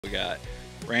We got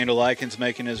Randall Lykens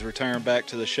making his return back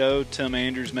to the show. Tim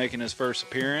Andrews making his first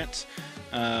appearance.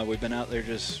 We've been out there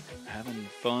just having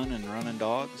fun and running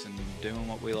dogs and doing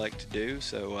what we like to do.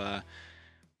 So,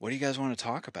 what do you guys want to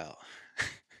talk about?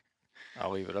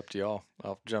 I'll leave it up to y'all.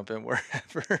 I'll jump in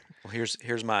wherever. Well,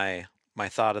 here's my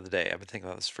thought of the day. I've been thinking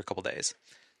about this for a couple days.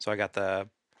 So I got the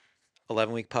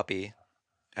 11-week puppy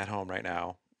at home right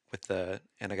now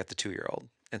and I got the 2-year-old.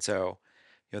 And so,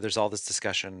 there's all this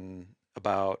discussion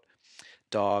about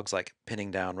dogs like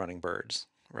pinning down running birds,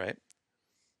 right?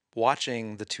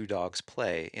 Watching the two dogs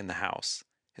play in the house,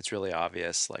 it's really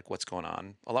obvious like what's going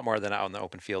on. A lot more than out in the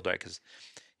open field, right? Because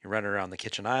you're running around the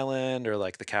kitchen island or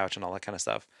like the couch and all that kind of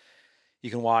stuff.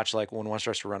 You can watch like when one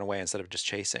starts to run away instead of just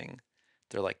chasing,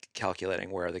 they're like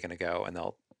calculating where they're going to go and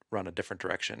they'll run a different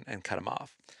direction and cut them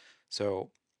off. So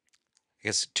I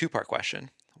guess two-part question.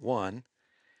 One,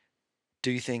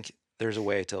 do you think there's a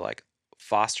way to like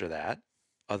foster that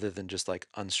other than just like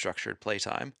unstructured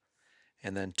playtime?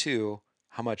 And then two,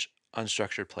 how much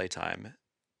unstructured playtime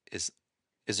is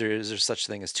is there such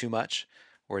thing as too much,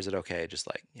 or is it okay just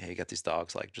like, yeah, you got these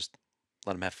dogs, like just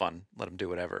let them have fun, let them do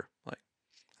whatever. Like,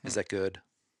 is that good?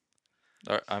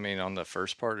 I mean, on the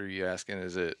first part, are you asking,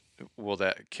 will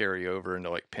that carry over into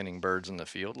like pinning birds in the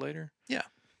field later? Yeah.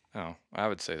 Oh, I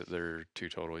would say that they're two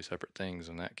totally separate things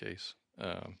in that case.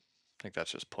 I think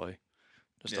that's just play.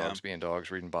 Just Yeah. dogs being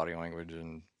dogs, reading body language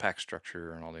and pack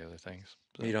structure and all the other things.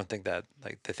 So, You don't think that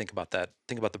like they think about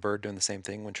the bird doing the same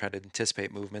thing when trying to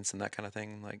anticipate movements and that kind of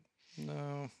thing? Like,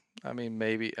 no, I mean,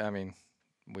 maybe,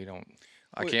 we don't,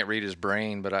 I Wait, can't read his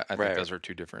brain, but I think right. those are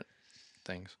two different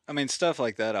things. I mean, stuff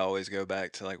like that I always go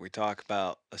back to, like, we talk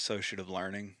about associative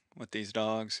learning with these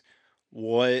dogs.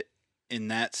 What in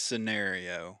that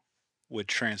scenario would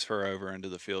transfer over into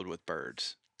the field with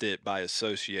birds that by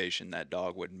association that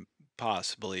dog would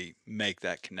possibly make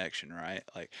that connection, right?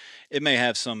 Like, it may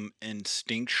have some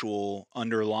instinctual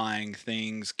underlying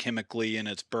things chemically in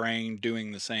its brain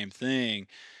doing the same thing,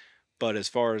 but as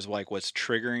far as like what's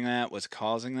triggering that, what's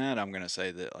causing that, I'm gonna say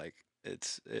that like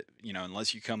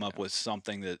unless you come up Yeah. with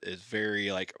something that is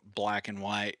very like black and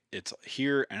white, it's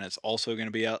here and it's also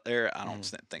gonna be out there. I don't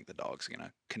Mhm. think the dog's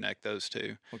gonna connect those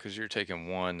two. Well, because you're taking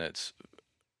one that's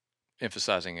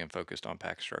emphasizing and focused on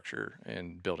pack structure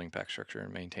and building pack structure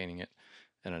and maintaining it,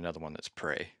 and another one that's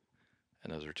prey,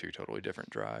 and those are two totally different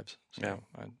drives. Yeah.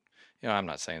 So I'm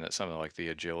not saying that something like the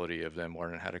agility of them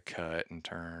learning how to cut and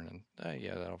turn and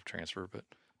yeah, that'll transfer, but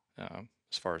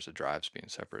as far as the drives being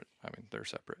separate, I mean they're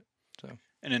separate. So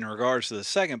And in regards to the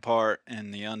second part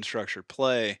and the unstructured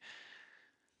play,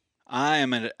 I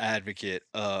am an advocate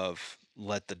of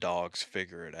let the dogs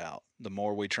figure it out. The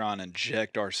more we try and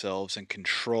inject ourselves and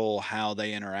control how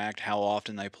they interact, how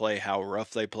often they play, how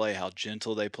rough they play, how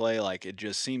gentle they play, like it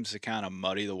just seems to kind of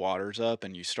muddy the waters up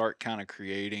and you start kind of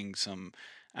creating some,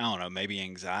 I don't know, maybe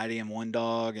anxiety in one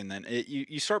dog. And then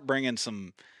you start bringing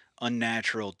some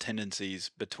unnatural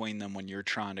tendencies between them when you're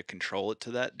trying to control it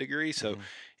to that degree. So Hmm.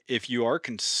 if you are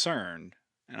concerned,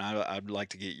 and I'd like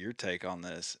to get your take on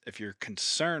this. If you're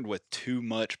concerned with too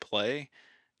much play,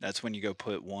 that's when you go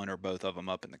put one or both of them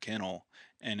up in the kennel.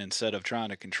 And instead of trying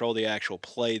to control the actual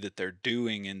play that they're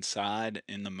doing inside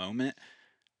in the moment,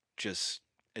 just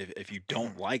if you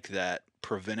don't like that,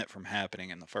 prevent it from happening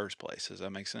in the first place. Does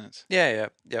that make sense? Yeah. Yeah.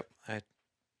 Yep. I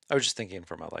was just thinking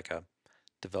from a like a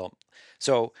develop.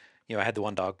 So I had the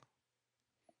one dog.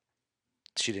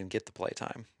 She didn't get the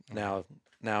playtime. mhm.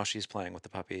 Now she's playing with the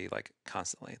puppy like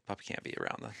constantly. The puppy can't be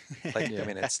around the like. I Yeah,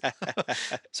 mean, it's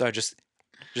so I just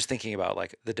thinking about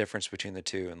like the difference between the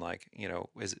two and like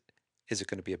is it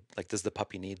going to be like is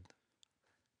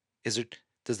it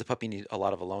does the puppy need a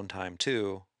lot of alone time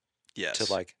too to Yes.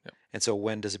 like, yep. and so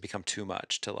when does it become too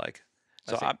much to like,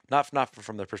 I so think I'm not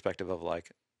from the perspective of like,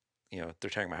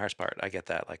 they're tearing my heart apart. I get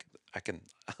that. Like I can,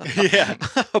 Yeah.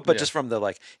 but yeah, just from the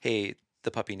like, hey, the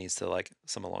puppy needs to like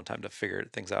some alone time to figure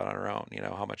things out on her own.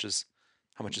 How much is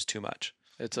too much?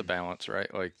 it's a balance,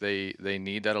 right? Like they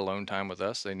need that alone time with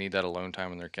us. They need that alone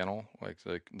time in their kennel. Like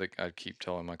I keep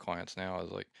telling my clients now is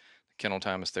like kennel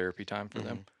time is therapy time for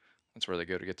them. Hmm. That's where they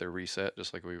go to get their reset,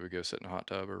 just like we would go sit in a hot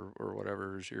tub or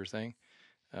whatever is your thing.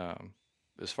 Um,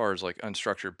 as far as like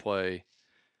unstructured play,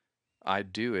 I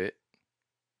do it,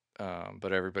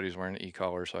 but everybody's wearing an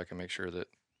e-collar, so I can make sure that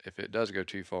if it does go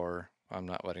too far, I'm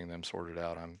not letting them sort it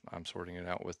out. I'm sorting it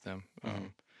out with them. Hmm.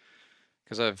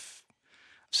 Because I've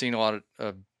seen a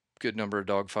good number of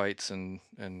dog fights and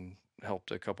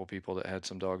helped a couple people that had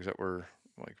some dogs that were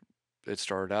like, it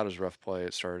started out as rough play.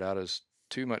 It started out as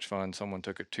too much fun. Someone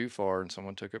took it too far and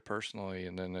someone took it personally,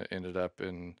 and then it ended up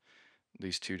in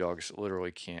these two dogs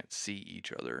literally can't see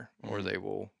each other, or Hmm. they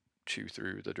will chew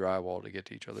through the drywall to get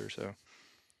to each other. So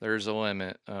there's a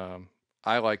limit.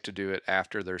 I like to do it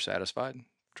after they're satisfied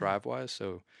drive wise.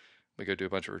 So we go do a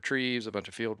bunch of retrieves, a bunch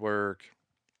of field work,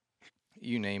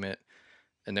 you name it,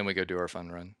 and then we go do our fun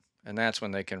run. And that's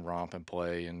when they can romp and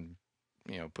play and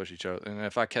push each other. And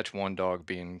if I catch one dog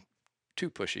being too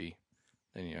pushy,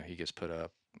 then he gets put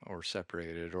up or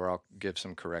separated, or I'll give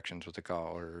some corrections with the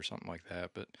collar or something like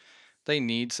that. But they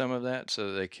need some of that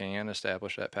so they can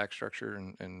establish that pack structure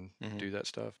and Hmm. do that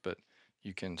stuff. But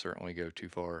you can certainly go too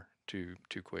far too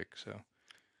quick. So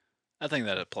I think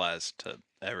that applies to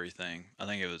everything. I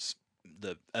think it was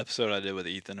the episode I did with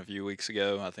Ethan a few weeks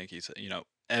ago. I think he said,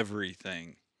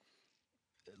 everything,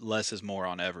 less is more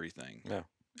on everything. Yeah.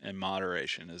 And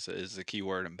moderation is the key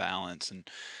word, and balance. And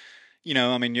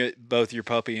I mean, both your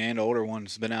puppy and older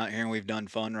one's been out here, and we've done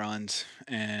fun runs.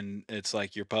 And it's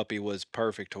like your puppy was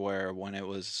perfect to where when it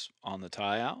was on the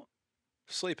tie out,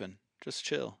 sleeping, just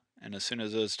chill. And as soon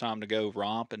as it was time to go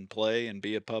romp and play and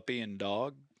be a puppy and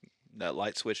dog, that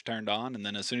light switch turned on. And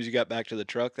then as soon as you got back to the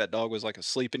truck, that dog was like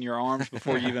asleep in your arms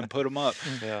before you even put him up.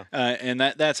 Yeah. And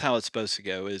that's how it's supposed to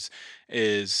go.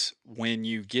 Is when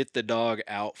you get the dog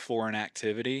out for an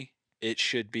activity, it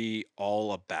should be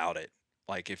all about it.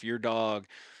 Like if your dog,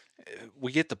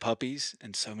 we get the puppies,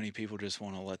 and so many people just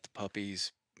want to let the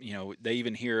puppies. They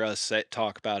even hear us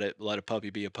talk about it. Let a puppy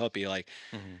be a puppy. Like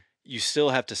Hmm. you still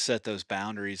have to set those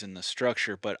boundaries in the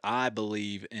structure, but I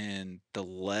believe in the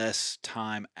less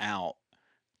time out,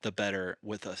 the better,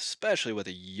 especially with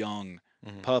a young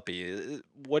Hmm. puppy.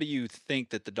 What do you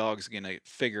think that the dog's going to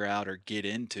figure out or get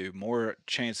into? More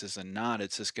chances than not,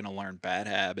 it's just going to learn bad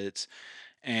habits.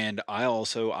 And I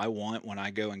want, when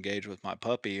I go engage with my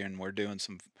puppy and we're doing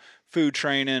some food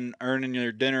training, earning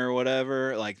your dinner or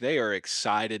whatever, like they are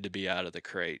excited to be out of the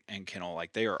crate and kennel.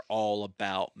 Like they are all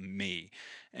about me.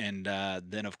 And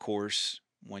then, of course,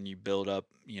 when you build up,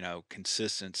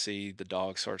 consistency, the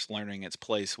dog starts learning its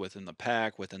place within the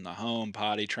pack, within the home,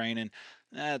 potty training.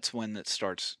 That's when it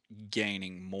starts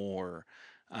gaining more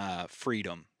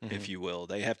freedom, Hmm. if you will.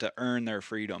 They have to earn their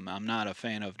freedom. I'm not a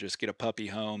fan of just get a puppy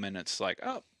home and it's like,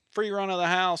 oh, free run of the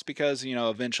house, because,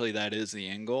 eventually that is the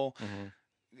end goal. Hmm.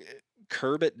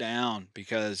 Curb it down,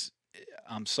 because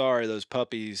I'm sorry, those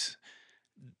puppies,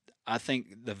 I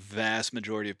think the vast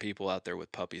majority of people out there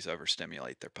with puppies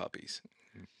overstimulate their puppies.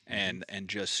 mm-hmm. And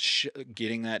just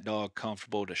getting that dog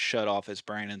comfortable to shut off its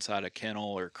brain inside a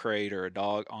kennel or crate or a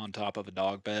dog on top of a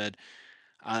dog bed.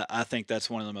 I think that's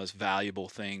one of the most valuable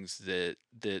things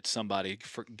that somebody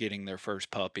for getting their first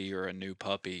puppy or a new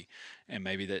puppy, and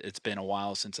maybe that it's been a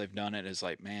while since they've done it, is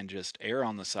like, man, just err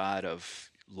on the side of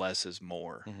less is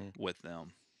more Hmm. with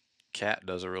them. Kat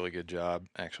does a really good job.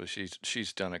 Actually,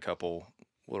 she's done a couple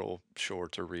little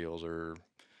shorts or reels or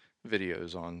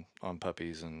videos on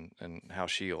puppies and how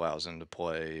she allows them to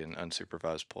play and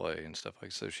unsupervised play and stuff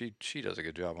like so. She does a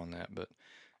good job on that. But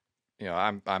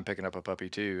I'm picking up a puppy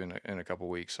too in a couple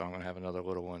weeks, so I'm gonna have another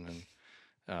little one,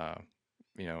 and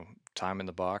you know, time in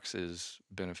the box is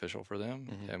beneficial for them.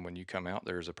 Hmm. And when you come out,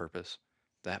 there's a purpose.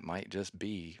 That might just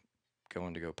be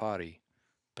going to go potty,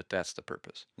 but that's the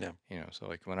purpose. Yeah. So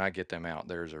like when I get them out,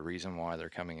 there's a reason why they're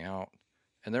coming out.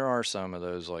 And there are some of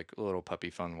those like little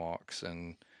puppy fun walks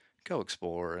and go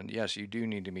explore. And yes, you do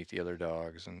need to meet the other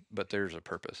dogs, but there's a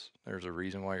purpose. There's a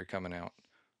reason why you're coming out.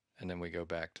 And then we go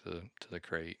back to the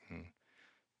crate and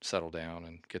settle down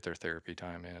and get their therapy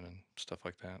time in and stuff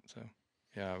like that. So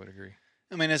yeah, I would agree.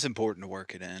 I mean, it's important to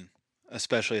work it in,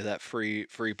 especially that free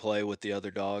play with the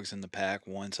other dogs in the pack.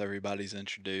 Once everybody's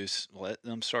introduced, let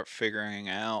them start figuring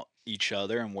out each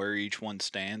other and where each one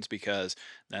stands, because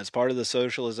that's part of the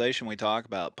socialization we talk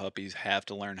about. Puppies have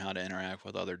to learn how to interact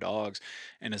with other dogs,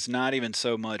 and it's not even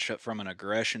so much from an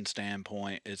aggression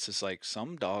standpoint. It's just like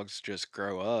some dogs just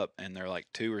grow up and they're like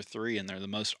 2 or 3, and they're the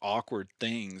most awkward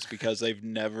things because they've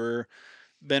never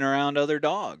been around other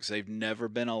dogs. They've never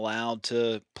been allowed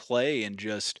to play, and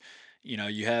just,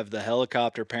 you have the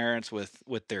helicopter parents with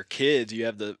their kids. You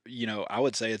have the, I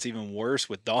would say it's even worse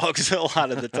with dogs a lot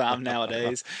of the time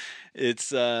nowadays.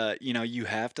 It's you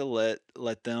have to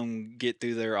let them get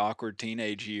through their awkward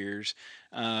teenage years,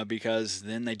 because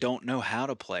then they don't know how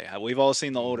to play. We've all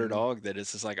seen the older Hmm. dog that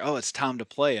it's just like, oh, it's time to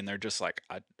play, and they're just like,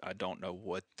 I don't know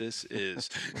what this is.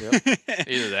 Yep.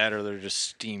 Either that or they're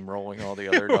just steamrolling all the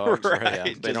other dogs. Yeah, Right,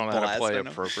 they just don't know how to play blasting them.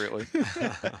 appropriately.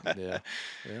 Yeah,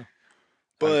 yeah.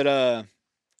 I'm But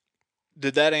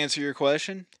did that answer your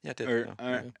question? Yeah, it did. Or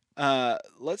Yeah. yeah.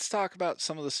 let's talk about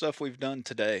some of the stuff we've done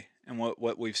today and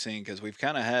what we've seen, because we've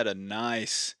kind of had a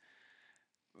nice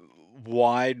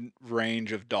wide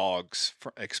range of dogs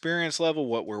for experience level,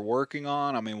 what we're working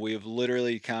on. I mean, we have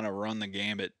literally kind of run the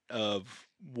gambit of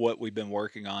what we've been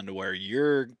working on to where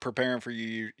you're preparing for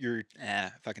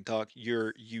if I can talk,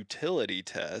 your utility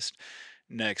test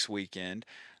next weekend.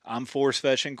 I'm force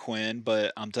fetching Quinn,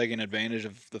 but I'm taking advantage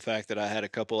of the fact that I had a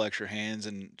couple extra hands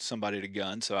and somebody to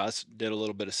gun, so did a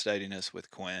little bit of steadiness with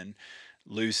Quinn.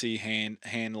 Lucy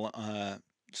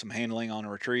some handling on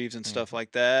retrieves and stuff Hmm.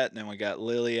 like that. And then we got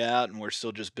Lily out, and we're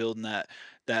still just building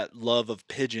that love of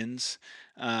pigeons.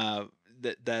 Uh,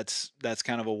 that's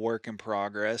kind of a work in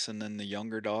progress. And then the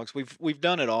younger dogs, we've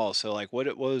done it all. So like,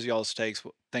 what was y'all's takes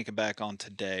thinking back on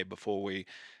today before we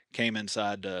came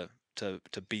inside to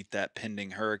beat that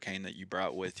pending hurricane that you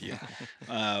brought with you?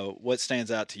 What stands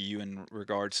out to you in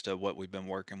regards to what we've been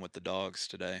working with the dogs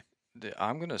today?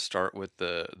 I'm gonna start with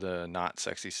the not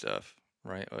sexy stuff,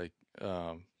 right? Like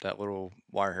that little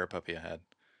wire hair puppy I had.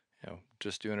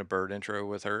 Just doing a bird intro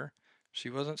with her. She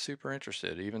wasn't super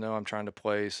interested, even though I'm trying to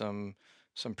play some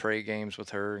prey games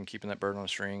with her and keeping that bird on a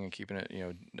string and keeping it,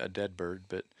 a dead bird,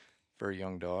 but for a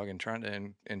young dog and trying to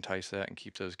entice that and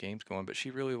keep those games going. But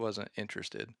she really wasn't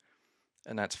interested,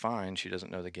 and that's fine. She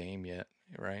doesn't know the game yet,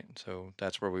 right? So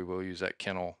that's where we will use that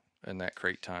kennel and that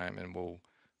crate time, and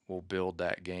we'll build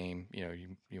that game.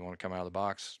 You want to come out of the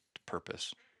box,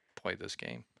 purpose, play this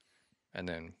game, and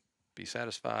then be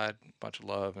satisfied, bunch of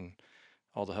love, and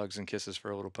all the hugs and kisses for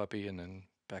a little puppy, and then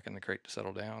back in the crate to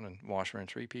settle down and wash,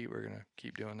 rinse, repeat. We're gonna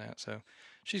keep doing that. So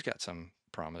she's got some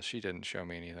promise. She didn't show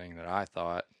me anything that I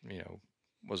thought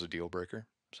was a deal breaker.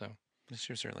 So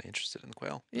She was certainly interested in the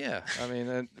quail. yeah, I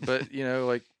mean, but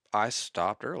like I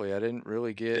stopped early. I didn't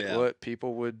really get Yeah. what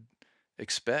people would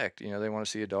expect. They want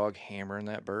to see a dog hammering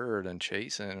that bird and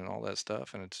chasing and all that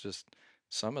stuff, and it's just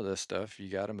some of this stuff you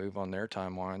got to move on their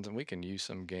timelines, and we can use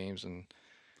some games and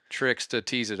tricks to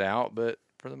tease it out, but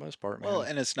for the most part, Well,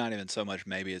 man. and it's not even so much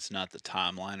maybe it's not the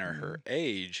timeline or her Mm,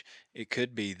 age. It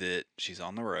could be that she's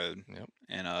on the road yep.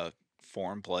 in a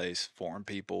foreign place, foreign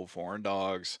people, foreign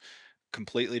dogs,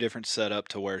 completely different setup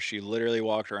to where she literally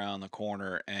walked around the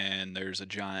corner and there's a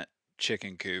giant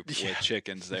chicken coop with Yeah.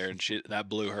 chickens there, and that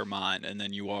blew her mind. And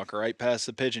then you walk right past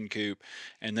the pigeon coop,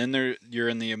 and then you're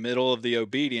in the middle of the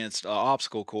obedience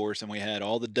obstacle course, and we had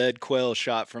all the dead quail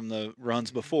shot from the runs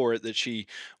before it that she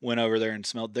went over there and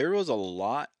smelled. There was a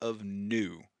lot of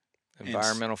new and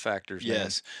Environmental factors, man.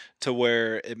 yes, to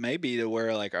where it may be to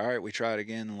where like, all right, we try it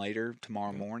again later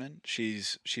tomorrow Yep. morning.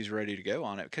 She's ready to go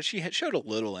on it because she had showed a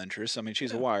little interest. I mean,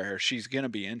 she's a Yeah. wire hair. She's gonna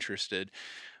be interested,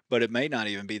 but it may not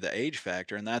even be the age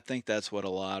factor. And I think that's what a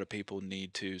lot of people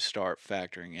need to start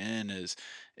factoring in is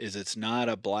it's not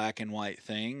a black and white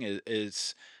thing.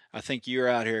 It's I think you were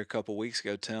out here a couple weeks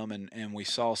ago, Tim, and we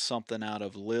saw something out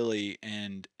of Lily,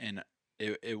 and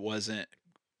it wasn't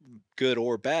good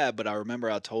or bad, but I remember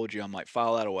I told you I'm like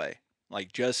file that away.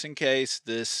 Like just in case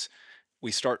this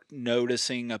we start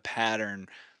noticing a pattern,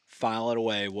 file it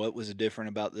away. What was different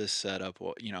about this setup?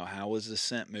 What how was the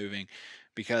scent moving?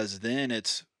 Because then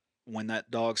it's when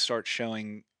that dog starts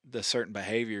showing the certain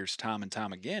behaviors time and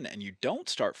time again, and you don't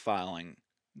start filing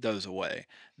those away.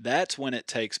 That's when it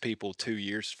takes people 2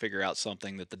 years to figure out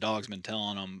something that the dog's been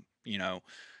telling them,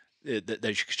 that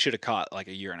they should have caught like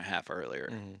a year and a half earlier.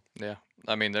 Hmm. Yeah.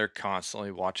 I mean, they're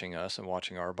constantly watching us and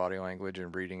watching our body language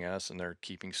and reading us, and they're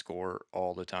keeping score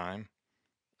all the time.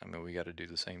 I mean, we got to do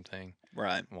the same thing.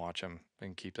 Right. Watch them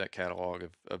and keep that catalog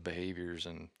of behaviors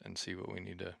and see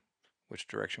which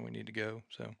direction we need to go.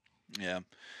 So, Yeah.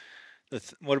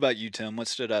 What about you, Tim? What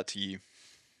stood out to you?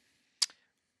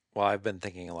 Well, I've been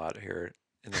thinking a lot here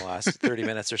in the last 30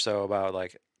 minutes or so about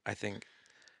like I think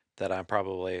that I'm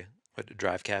probably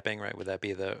drive capping, right? Would that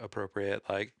be the appropriate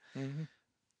like hmm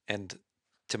and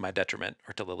to my detriment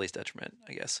or to Lily's detriment,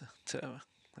 I guess. To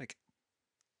like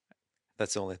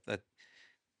that's the only that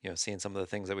seeing some of the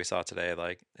things that we saw today,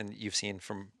 like and you've seen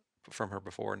from her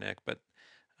before, Nick,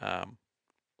 um,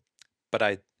 but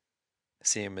I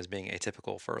see him as being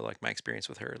atypical for like my experience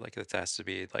with her. Like it has to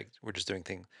be like we're just doing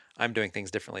things. I'm doing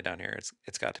things differently down here.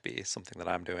 It's got to be something that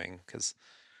I'm doing because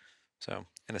so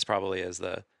and it's probably as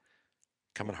the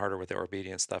coming harder with the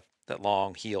obedience stuff. That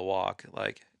long heel walk,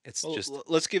 like it's Well, just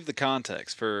let's give the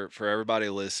context for everybody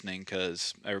listening,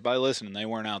 because everybody listening, they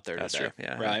weren't out there that's today, true.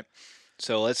 Yeah, yeah. right?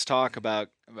 So let's talk about.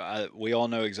 We all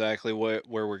know exactly where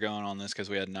we're going on this because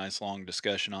we had a nice long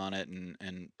discussion on it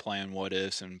and plan what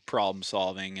ifs and problem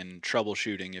solving and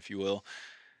troubleshooting, if you will.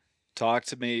 Talk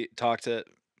to me. Talk to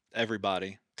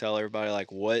everybody. Tell everybody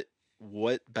like what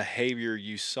behavior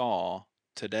you saw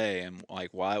today and like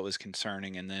why it was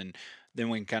concerning, and then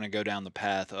we can kind of go down the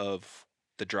path of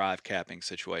the drive capping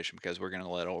situation because we're going to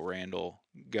let old Randall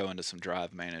go into some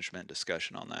drive management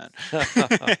discussion on you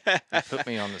that. put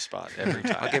me on the spot every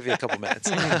I'll time. give you a couple minutes.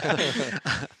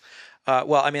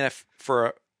 Well, I mean, if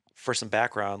for some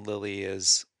background, Lily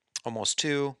is almost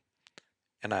 2,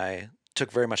 and I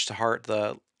took very much to heart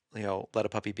the let a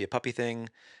puppy be a puppy thing.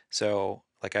 So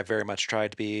like I very much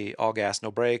tried to be all gas,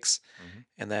 no brakes, Mm-hmm.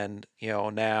 and then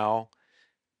now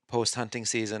post hunting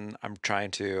season, I'm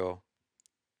trying to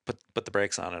put the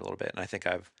brakes on it a little bit, and I think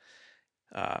I've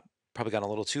uh, probably gone a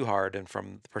little too hard. And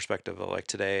from the perspective of like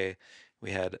today,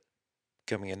 we had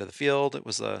coming into the field, it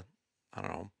was a I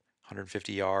don't know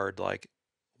 150-yard like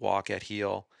walk at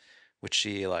heel, which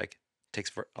she like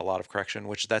takes a lot of correction,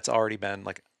 which that's already been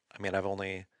like I mean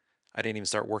I didn't even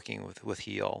start working with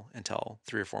heel until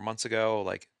 3 or 4 months ago.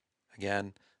 Like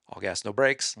again, all gas, no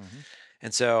brakes, Mm-hmm.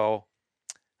 and so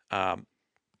um,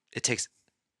 it takes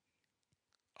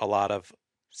a lot of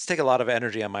take a lot of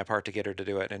energy on my part to get her to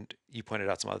do it. And you pointed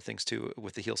out some other things too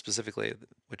with the heel specifically,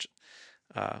 which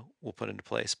we'll put into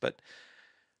place. But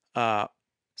uh,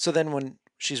 so then when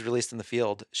she's released in the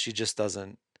field, she just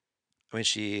doesn't. I mean,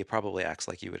 she probably acts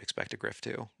like you would expect a griff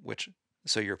to, which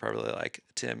so you're probably like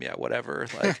Tim, yeah, whatever.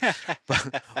 Like,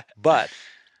 but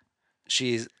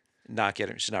she's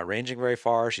she's not ranging very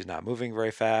far. She's not moving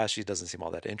very fast. She doesn't seem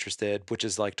all that interested, which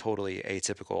is like totally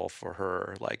atypical for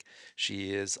her. Like,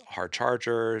 she is a hard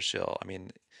charger. I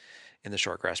mean, in the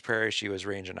short grass prairie, she was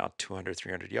ranging out 200,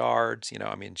 300 yards.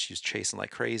 I mean, she's chasing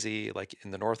like crazy. Like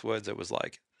in the Northwoods, it was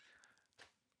like,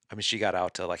 I mean, she got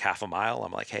out to like half a mile.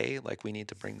 I'm like, hey, like we need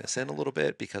to bring this in a little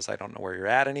bit because I don't know where you're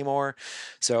at anymore.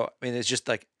 So, I mean, it's just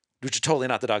like, which is totally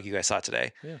not the dog you guys saw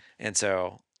today. Yeah. And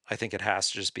so I think it has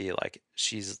to just be like,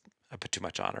 I put too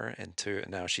much on her, and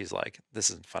now she's like, this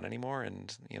isn't fun anymore.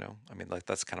 And, I mean, like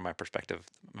that's kind of my perspective,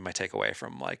 my takeaway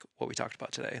from like what we talked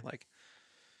about today. Like,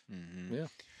 Yeah.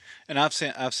 And I've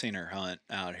seen her hunt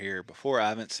out here before. I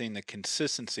haven't seen the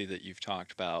consistency that you've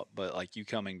talked about, but like you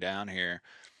coming down here,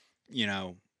 you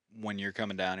know, when you're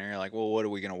coming down here, you're like, well, what are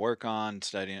we going to work on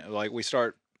studying? Like we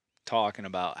start talking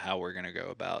about how we're going to go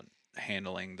about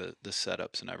handling the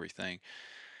setups and everything.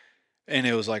 And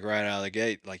it was like right out of the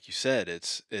gate, like you said,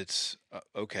 it's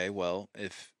okay. Well,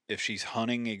 if she's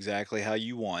hunting exactly how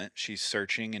you want, she's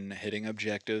searching and hitting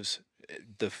objectives.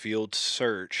 The field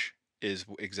search is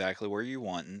exactly where you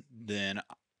want. Then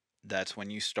that's when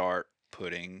you start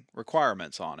putting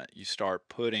requirements on it. You start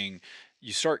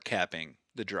capping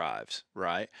the drives,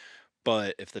 right?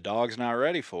 But if the dog's not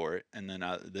ready for it, and then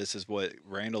this is what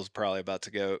Randall's probably about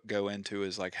to go into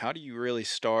is like, how do you really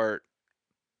start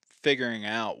figuring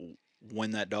out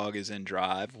when that dog is in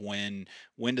drive, when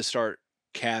to start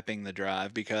capping the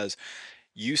drive? Because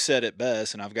you said it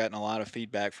best, and I've gotten a lot of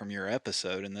feedback from your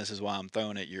episode, and this is why I'm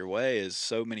throwing it your way, is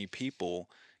so many people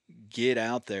get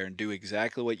out there and do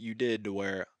exactly what you did, to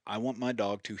where I want my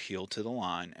dog to heel to the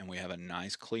line and we have a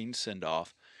nice clean send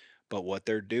off. But what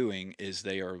they're doing is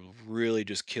they are really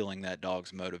just killing that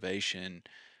dog's motivation,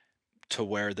 to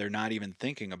where they're not even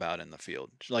thinking about in the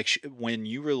field. Like when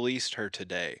you released her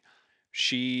today,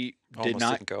 she did almost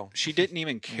not didn't go. she didn't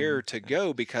even Mm-hmm. care to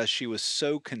go because she was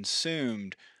so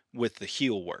consumed with the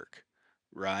heel work,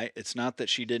 right? It's not that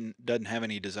she doesn't have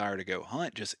any desire to go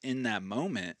hunt, just in that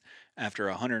moment after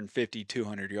a 150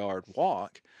 200-yard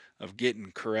walk of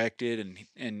getting corrected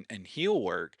and heel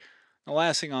work, the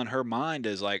last thing on her mind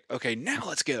is like, okay, now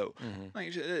let's go. Mm-hmm.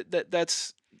 Like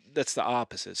that's the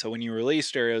opposite. So when you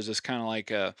released her, it was just kind of like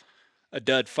a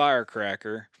dud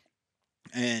firecracker,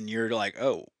 and you're like,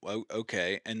 oh,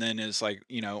 okay. And then it's like,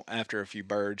 after a few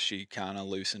birds, she kind of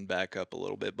loosened back up a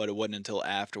little bit. But it wasn't until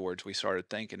afterwards we started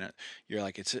thinking it. You're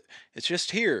like, it's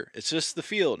just here. It's just the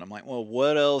field. And I'm like, well,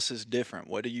 what else is different?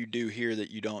 What do you do here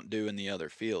that you don't do in the other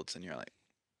fields? And you're like,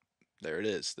 there it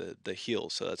is, the heel.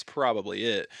 So that's probably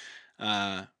it.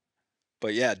 Uh,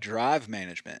 but yeah, drive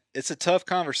management. It's a tough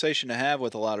conversation to have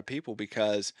with a lot of people,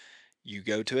 because you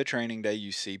go to a training day,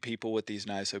 you see people with these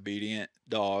nice obedient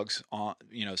dogs on,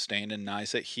 standing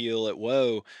nice at heel at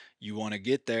whoa. You want to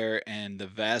get there, and the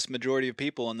vast majority of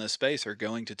people in this space are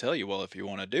going to tell you, well, if you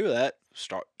want to do that,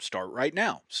 start right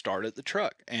now. Start at the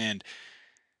truck. And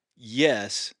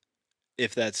yes,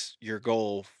 if that's your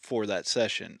goal for that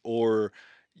session, or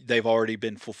they've already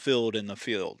been fulfilled in the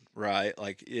field, right?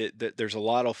 Like there's a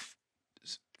lot of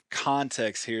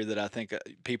context here that I think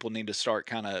people need to start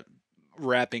kind of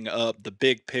wrapping up the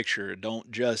big picture.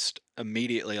 Don't just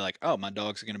immediately like, oh, my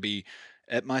dog's going to be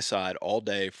at my side all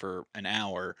day for an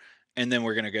hour, and then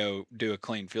we're going to go do a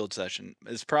clean field session.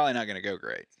 It's probably not going to go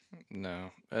great.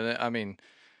 No. And I mean,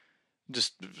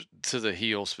 just to the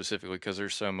heel specifically, because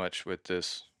there's so much with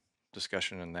this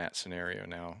discussion in that scenario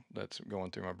now that's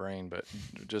going through my brain. But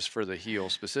just for the heel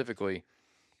specifically,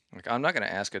 like I'm not going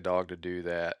to ask a dog to do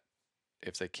that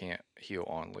if they can't heel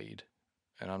on lead,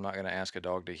 and I'm not going to ask a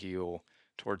dog to heel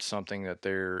towards something that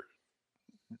they're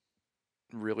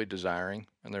really desiring,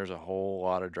 and there's a whole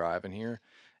lot of drive in here,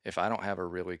 if I don't have a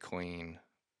really clean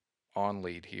on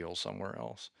lead heel somewhere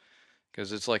else.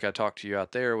 Because it's like I talked to you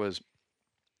out there, was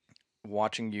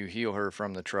watching you heel her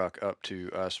from the truck up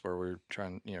to us where we're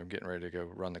trying, getting ready to go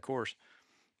run the course.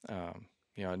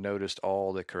 I noticed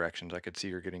all the corrections. I could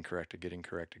see her getting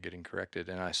corrected,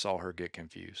 and I saw her get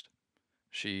confused.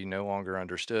 She no longer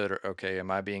understood, okay,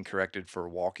 am I being corrected for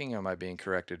walking? Am I being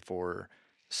corrected for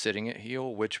sitting at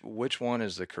heel? Which one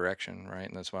is the correction, right?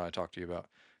 And that's why I talked to you about,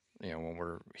 when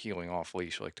we're heeling off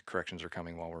leash, like the corrections are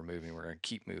coming while we're moving. We're going to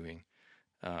keep moving.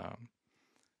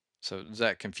 So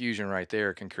that confusion right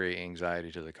there can create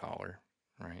anxiety to the collar,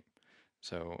 right?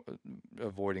 So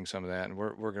avoiding some of that, and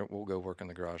we'll go work in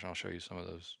the garage, and I'll show you some of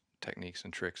those techniques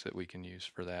and tricks that we can use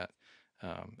for that.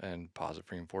 And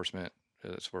positive reinforcement.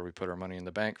 That's where we put our money in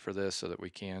the bank for this, so that we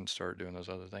can start doing those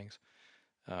other things.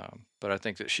 But I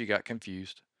think that she got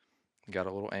confused, got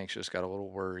a little anxious, got a little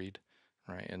worried,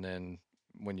 right? And then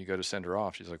when you go to send her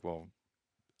off, she's like, "Well,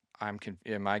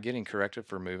 am I getting corrected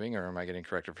for moving, or am I getting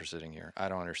corrected for sitting here? I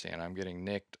don't understand. I'm getting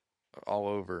nicked all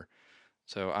over."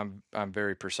 So I'm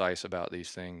very precise about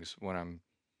these things when I'm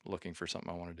looking for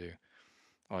something I want to do.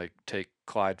 Like take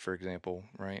Clyde for example,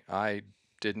 right? I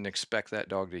didn't expect that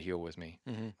dog to heel with me,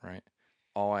 right?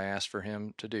 All I asked for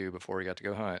him to do before he got to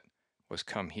go hunt was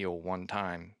come heel one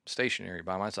time stationary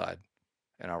by my side,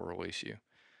 and I'll release you.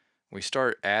 We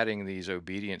start adding these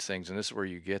obedience things, and this is where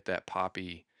you get that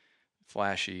poppy,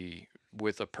 flashy,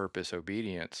 with a purpose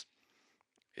obedience.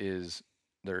 Is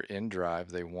they're in drive,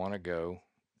 they want to go,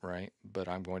 right? But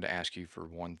I'm going to ask you for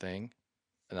one thing,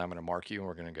 and I'm going to mark you, and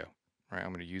we're going to go, right?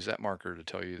 I'm going to use that marker to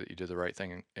tell you that you did the right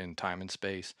thing in time and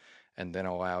space, and then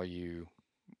allow you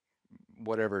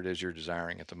whatever it is you're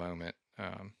desiring at the moment.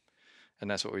 And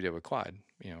that's what we did with Clyde.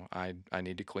 I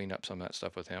need to clean up some of that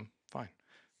stuff with him. Fine.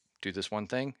 Do this one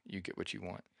thing, you get what you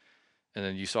want. And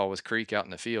then you saw with Creek out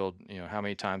in the field, how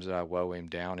many times did I woe him,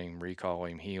 down him, recall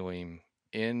him, heal him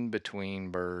in between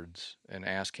birds and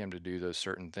ask him to do those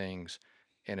certain things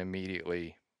and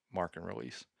immediately mark and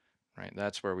release, right?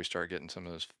 That's where we start getting some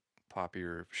of those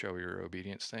popular, showier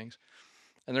obedience things.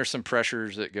 And there's some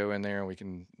pressures that go in there,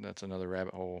 and that's another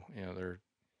rabbit hole. There are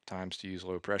times to use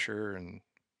low pressure, and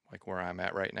like where I'm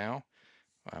at right now,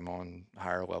 I'm on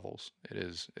higher levels. It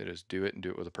is do it and do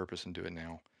it with a purpose and do it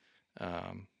now.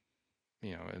 Um,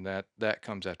 and that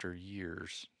comes after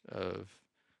years of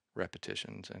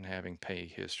repetitions and having pay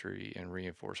history and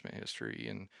reinforcement history.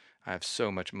 And I have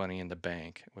so much money in the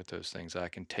bank with those things that I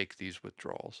can take these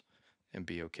withdrawals and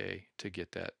be okay to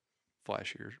get that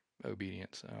flashier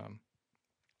obedience.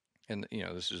 And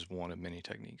this is one of many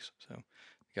techniques. So you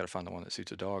got to find the one that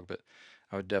suits a dog. But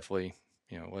I would definitely,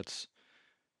 let's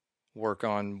work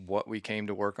on what we came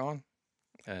to work on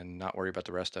and not worry about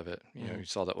the rest of it. You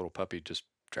saw that little puppy just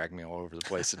drag me all over the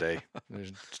place today.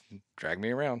 Just drag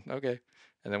me around. Okay.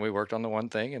 And then we worked on the one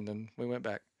thing, and then we went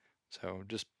back. So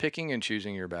just picking and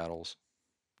choosing your battles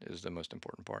is the most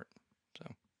important part. So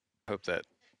I hope that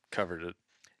covered it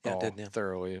Yeah, it all did. Yeah.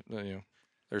 thoroughly.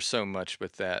 There's so much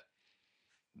with that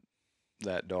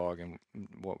dog and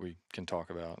what we can talk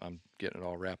about. I'm getting it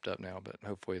all wrapped up now, but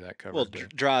hopefully that Well, covered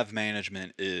the drive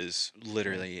management is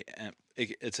literally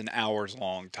it's an hours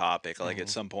long topic. Like at Mhm.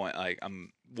 some point, like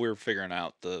we're figuring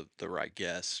out the right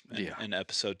guess and Yeah. an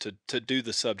episode to do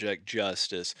the subject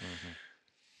justice. Mhm.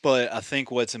 But I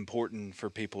think what's important for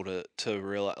people to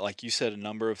realize, like you said, a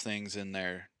number of things in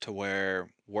there to where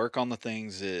work on the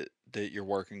things that you're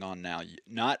working on now.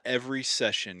 Not every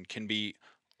session can be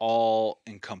all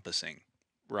encompassing,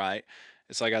 right?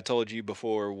 It's like I told you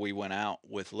before we went out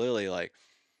with Lily, like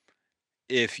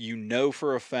if you know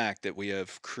for a fact that we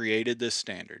have created this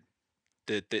standard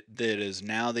that is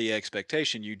now the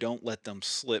expectation, you don't let them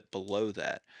slip below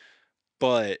that.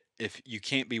 But if you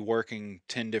can't be working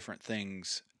 10 different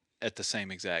things at the same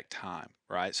exact time,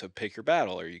 right? So pick your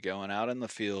battle. Are you going out in the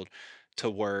field to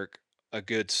work a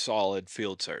good solid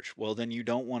field search? Well, then you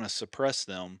don't want to suppress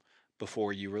them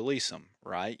before you release them,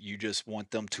 right? You just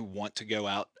want them to want to go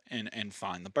out and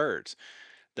find the birds.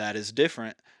 That is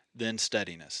different than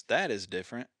steadiness. That is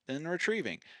different than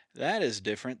retrieving. That is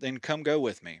different than come go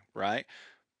with me, right?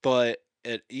 But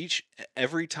at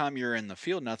every time you're in the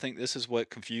field, and I think this is what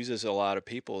confuses a lot of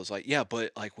people is like, yeah,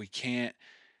 but like we can't,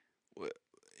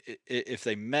 if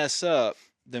they mess up,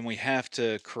 then we have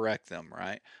to correct them,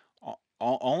 right?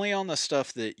 Only on the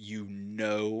stuff that you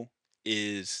know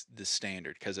is the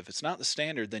standard. Because if it's not the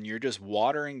standard, then you're just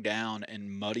watering down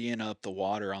and muddying up the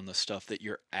water on the stuff that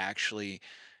you're actually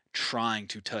trying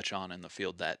to touch on in the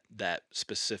field that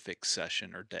specific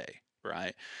session or day.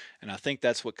 right? And I think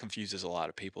that's what confuses a lot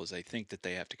of people is they think that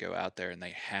they have to go out there and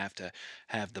they have to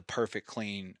have the perfect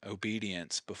clean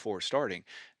obedience before starting.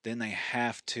 Then they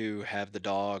have to have the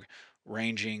dog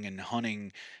ranging and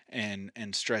hunting and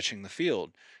stretching the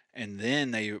field. And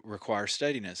then they require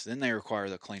steadiness. Then they require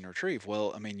the clean retrieve.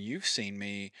 Well, I mean, you've seen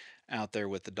me out there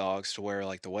with the dogs to where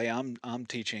like the way I'm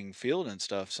teaching field and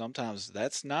stuff, sometimes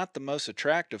that's not the most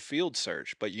attractive field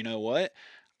search. But you know what?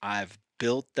 I've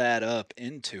built that up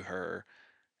into her.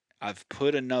 I've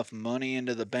put enough money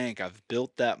into the bank. I've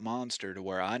built that monster to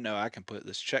where I know I can put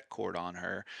this check cord on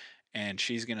her and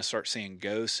she's going to start seeing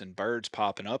ghosts and birds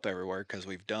popping up everywhere because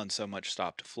we've done so much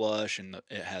stop to flush and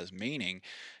it has meaning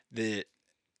that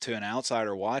to an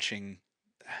outsider watching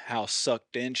how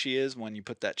sucked in she is when you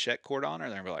put that check cord on her,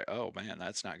 they're like, oh man,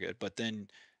 that's not good. But then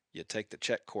you take the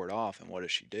check cord off and what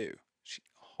does she do? She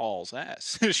hauls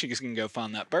ass. She's going to go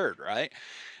find that bird, right?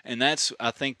 And that's, I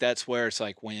think that's where it's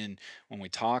like when we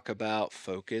talk about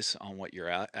focus on what you're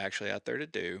actually out there to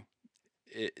do,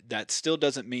 that still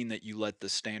doesn't mean that you let the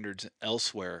standards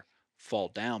elsewhere fall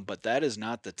down, but that is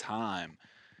not the time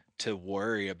to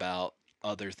worry about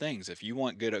other things. If you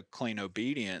want good, clean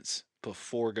obedience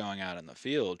before going out in the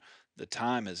field, the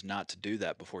time is not to do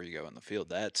that before you go in the field.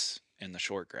 That's in the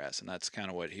short grass. And that's kind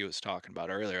of what he was talking about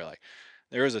earlier. Like,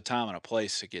 there is a time and a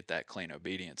place to get that clean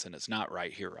obedience, and it's not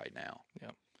right here, right now.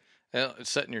 Yeah. And it's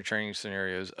setting your training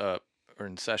scenarios up or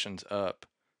in sessions up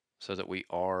so that we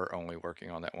are only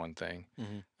working on that one thing.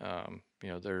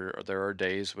 There are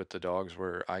days with the dogs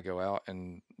where I go out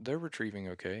and they're retrieving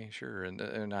okay, sure,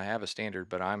 and I have a standard,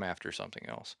 but I'm after something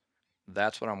else.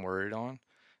 That's what I'm worried on,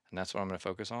 and that's what I'm going to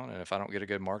focus on. And if I don't get a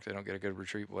good mark, they don't get a good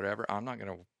retrieve, whatever, I'm not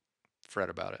going to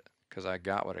fret about it because I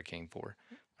got what I came for.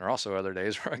 There are also other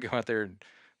days where I go out there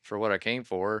for what I came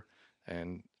for,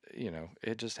 and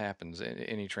it just happens.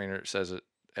 Any trainer that says it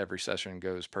every session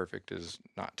goes perfect is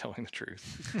not telling the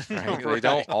truth, right? They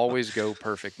don't always go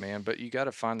perfect, man. But you got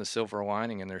to find the silver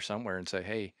lining in there somewhere and say,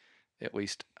 hey, at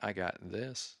least I got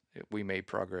this. We made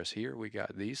progress here. We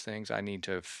got these things. I need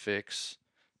to fix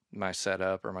my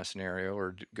setup or my scenario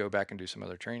or go back and do some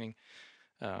other training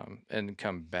and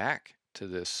come back to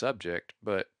this subject.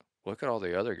 But look at all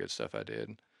the other good stuff I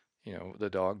did, the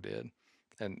dog did.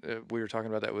 And we were talking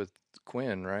about that with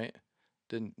Quinn, right?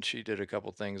 Didn't she did a couple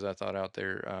things I thought out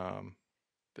there,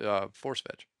 force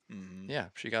fetch. Mm-hmm. Yeah,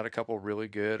 she got a couple really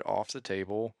good off the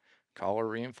table, collar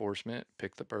reinforcement,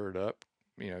 pick the bird up.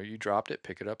 You dropped it,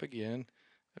 pick it up again.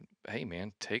 Hey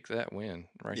man, take that win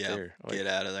right Yeah, there. get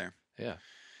out of there. Yeah.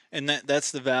 And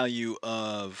that's the value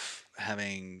of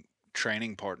having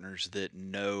training partners that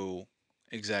know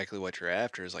exactly what you're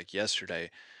after. Is like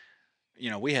yesterday,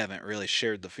 we haven't really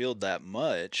shared the field that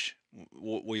much.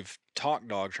 We've talked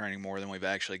dog training more than we've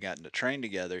actually gotten to train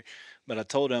together. But I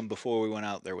told him before we went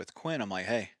out there with Quinn, I'm like,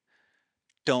 hey,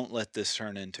 don't let this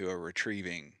turn into a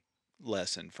retrieving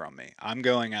lesson from me. I'm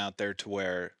going out there to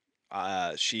where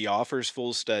she offers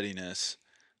full steadiness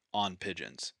on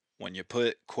pigeons. When you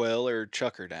put quail or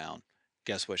chucker down,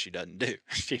 guess what she doesn't do?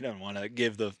 She doesn't want to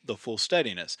give the full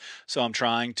steadiness. So I'm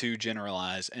trying to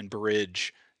generalize and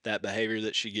bridge that behavior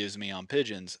that she gives me on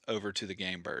pigeons over to the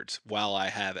game birds while I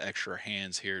have extra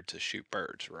hands here to shoot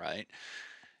birds, right?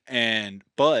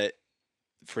 But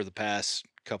for the past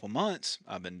couple months,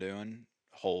 I've been doing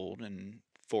hold and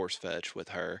force fetch with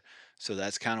her. So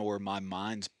that's kind of where my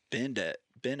mind's been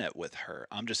at with her.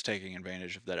 I'm just taking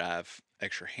advantage of that I have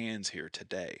extra hands here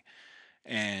today.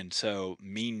 And so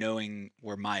me knowing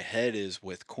where my head is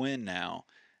with Quinn now,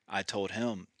 I told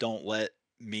him, don't let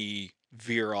me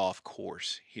veer off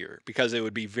course here because it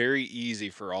would be very easy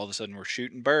for all of a sudden we're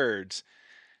shooting birds.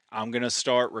 I'm going to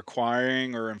start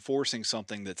requiring or enforcing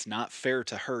something that's not fair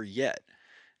to her yet.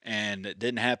 And it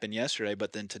didn't happen yesterday,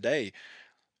 but then today,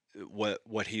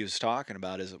 what he was talking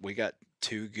about is that we got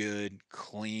two good,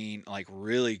 clean, like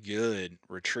really good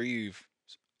retrieve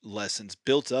lessons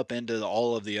built up into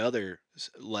all of the other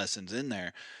lessons in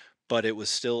there, but it was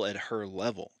still at her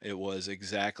level. It was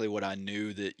exactly what I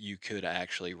knew that you could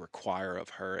actually require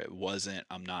of her. It wasn't,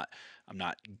 I'm not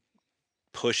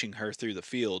pushing her through the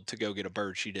field to go get a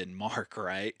bird she didn't mark,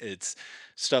 right? It's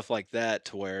stuff like that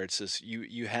to where it's just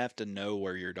you have to know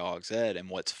where your dog's at and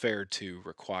what's fair to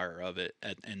require of it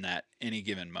in that any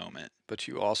given moment. But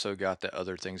you also got the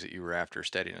other things that you were after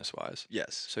steadiness wise.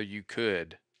 Yes. So you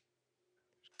could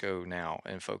go now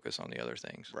and focus on the other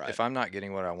things. Right. If I'm not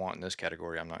getting what I want in this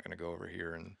category, I'm not going to go over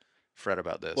here and fret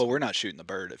about this. Well, we're not shooting the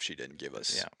bird if she didn't give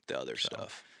us Yeah. the other So,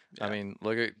 stuff. I mean,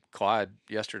 look at Clyde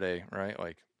yesterday, right?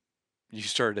 Like, you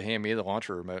started to hand me the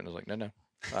launcher remote, and I was like, no,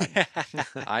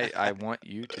 I, I want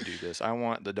you to do this. I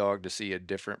want the dog to see a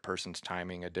different person's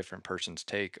timing, a different person's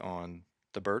take on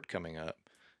the bird coming up.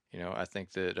 I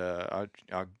think that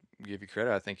I'll give you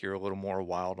credit. I think you're a little more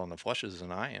wild on the flushes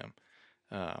than I am.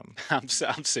 Um, I'm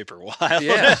super wild.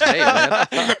 yeah, hey man,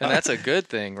 and that's a good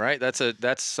thing, right?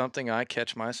 That's something I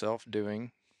catch myself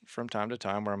doing from time to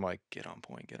time, where I'm like, get on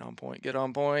point, get on point, get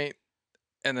on point,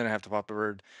 and then I have to pop the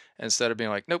bird instead of being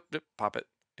like, nope, nope, pop it,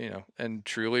 and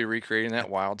truly recreating that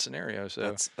wild scenario.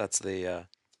 So, That's the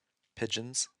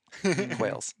pigeons, hmm,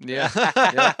 quails. yeah,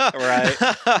 yeah,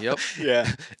 Right. yep, Yeah.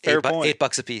 Fair point.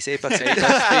 $8 a piece. $8 a $8 piece.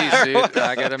 a piece, dude.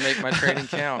 I gotta make my training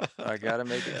count. I gotta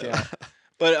make it count.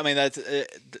 But I mean,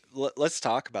 let's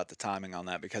talk about the timing on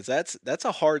that because that's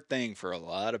a hard thing for a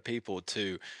lot of people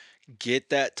to get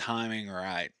that timing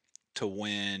right to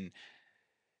when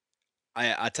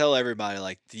I tell everybody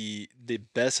like the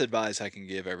best advice I can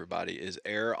give everybody is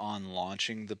err on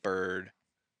launching the bird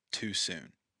too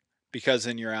soon because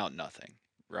then you're out nothing,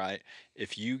 right?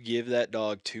 If you give that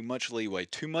dog too much leeway,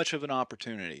 too much of an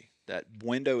opportunity, that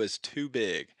window is too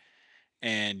big,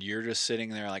 and you're just sitting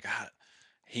there like,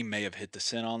 he may have hit the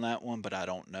scent on that one, but I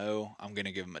don't know. I'm going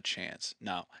to give him a chance.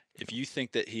 Now, if you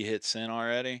think that he hit scent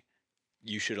already,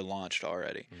 you should have launched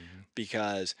already Hmm.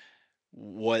 because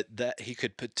what that he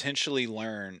could potentially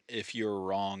learn if you're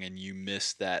wrong and you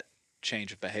miss that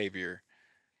change of behavior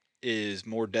is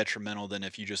more detrimental than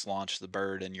if you just launch the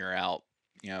bird and you're out,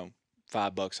 you know,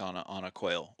 $5 on a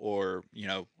quail or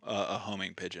a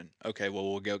homing pigeon. Okay, well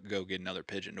we'll go get another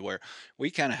pigeon. To where we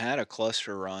kind of had a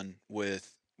cluster run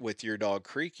with your dog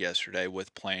Creek yesterday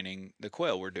with planning the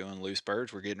quail. We're doing loose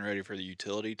birds. We're getting ready for the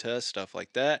utility test, stuff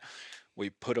like that. We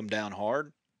put them down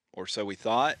hard, or so we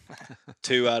thought.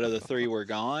 Two out of the three were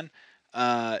gone.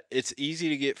 It's easy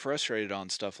to get frustrated on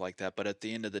stuff like that, but at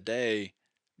the end of the day,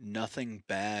 nothing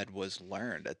bad was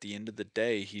learned. At the end of the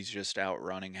day, he's just out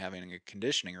running, having a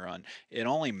conditioning run. It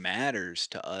only matters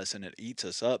to us and it eats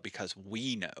us up because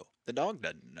we know. The dog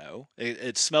doesn't know.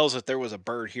 It smells that there was a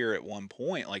bird here at one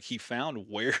point. Like he found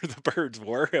where the birds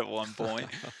were at one point.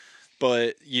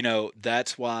 But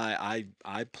that's why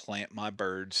I plant my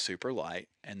birds super light,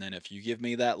 and then if you give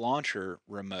me that launcher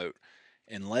remote,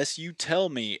 unless you tell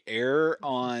me err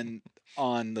on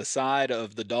the side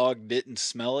of the dog didn't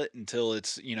smell it until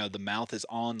it's the mouth is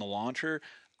on the launcher,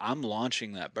 I'm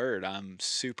launching that bird. I'm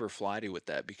super flighty with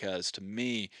that because to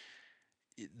me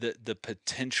the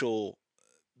potential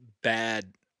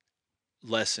bad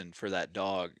lesson for that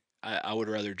dog, I would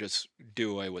rather just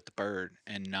do away with the bird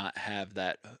and not have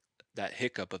that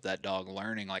hiccup of that dog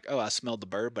learning like, oh, I smelled the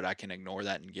bird, but I can ignore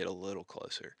that and get a little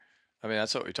closer. I mean,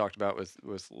 that's what we talked about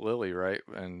with Lily, right?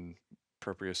 And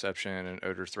proprioception and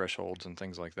odor thresholds and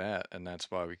things like that. And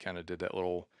that's why we kind of did that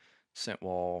little scent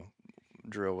wall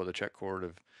drill with a check cord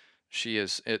of she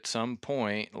has at some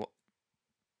point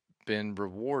been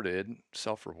rewarded,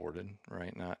 self-rewarded,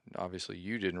 right? Not obviously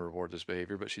you didn't reward this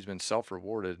behavior, but she's been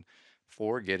self-rewarded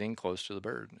for getting close to the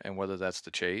bird. And whether that's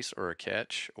the chase or a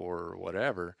catch or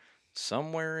whatever,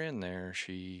 somewhere in there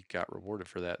she got rewarded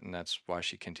for that, and that's why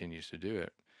she continues to do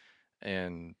it.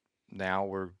 And now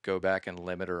we're go back and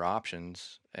limit her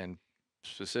options and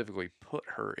specifically put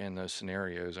her in those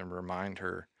scenarios and remind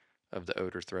her of the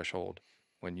odor threshold.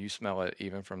 When you smell it,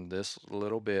 even from this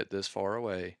little bit, this far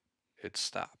away, it's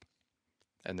stop,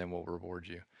 and then we'll reward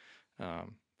you.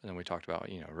 And then we talked about,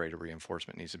 rate of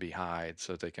reinforcement needs to be high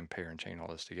so that they can pair and chain all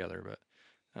this together. But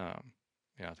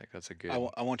I think that's a good.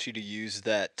 I want you to use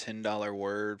that $10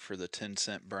 word for the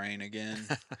 10-cent brain again.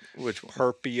 Which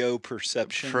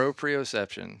Perception.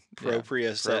 proprioception. Yeah, All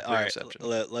right,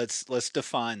 proprioception. let's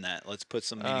define that. Let's put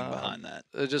some meaning behind that.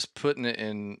 Just putting it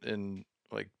in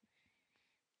like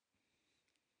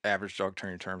average dog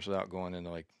training terms without going into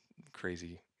like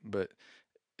crazy, but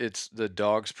it's the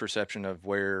dog's perception of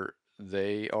where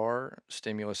they are,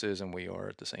 stimulus is, and we are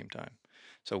at the same time.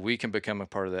 So we can become a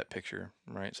part of that picture,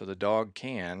 right? So the dog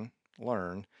can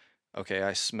learn, okay,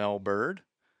 I smell bird,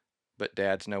 but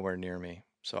dad's nowhere near me.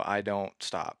 So I don't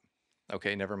stop.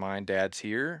 Okay, never mind, dad's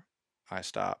here, I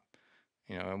stop.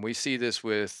 And we see this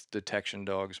with detection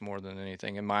dogs more than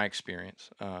anything in my experience.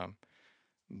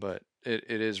 But it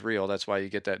is real. That's why you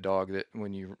get that dog that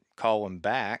when you call them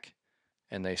back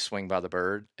and they swing by the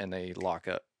bird and they lock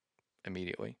up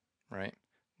immediately, right?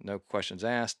 No questions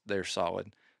asked. They're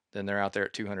solid. Then they're out there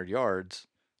at 200 yards.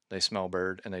 They smell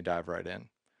bird and they dive right in.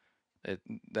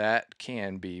 That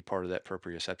can be part of that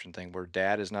proprioception thing where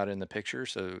dad is not in the picture,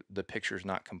 so the picture is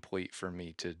not complete for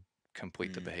me to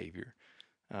complete the Mm. behavior.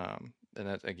 And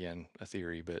that's again a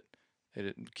theory, but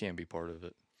it can be part of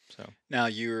it. So Now,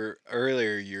 you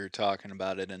were talking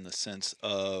about it in the sense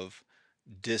of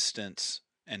distance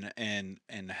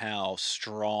and how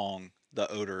strong the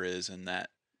odor is in that.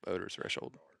 Odor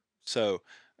threshold. So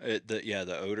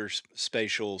the odor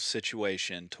spatial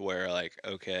situation to where like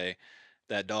okay,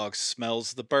 that dog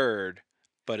smells the bird,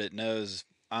 but it knows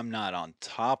I'm not on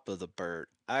top of the bird.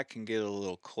 I can get a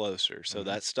little closer. So Hmm.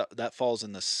 that stuff that falls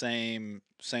in the same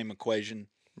equation.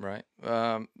 Right.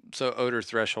 So odor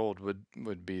threshold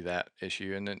would be that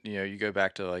issue, and then you go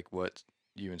back to like what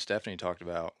you and Stephanie talked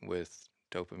about with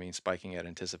dopamine spiking at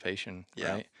anticipation,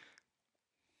 Yeah. right?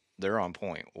 They're on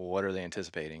point. What are they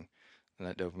anticipating? And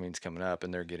that dopamine's coming up,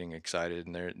 and they're getting excited,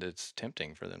 and it's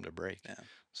tempting for them to break. Yeah.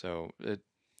 So it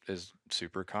is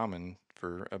super common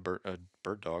for a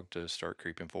bird dog to start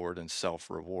creeping forward and self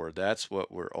reward. That's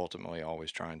what we're ultimately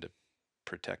always trying to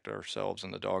protect ourselves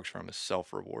and the dogs from, is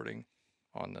self rewarding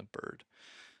on the bird.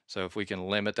 So if we can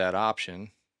limit that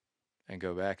option and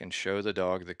go back and show the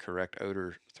dog the correct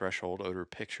odor threshold, odor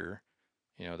picture,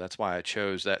 that's why I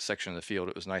chose that section of the field.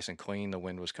 It was nice and clean. The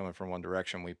wind was coming from one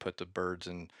direction. We put the birds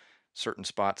in certain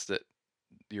spots that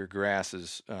your grass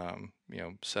is,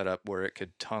 set up where it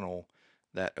could tunnel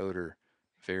that odor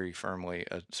very firmly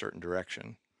a certain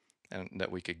direction, and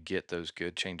that we could get those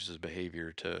good changes of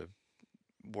behavior to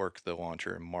work the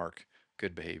launcher and mark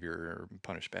good behavior or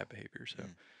punish bad behavior. So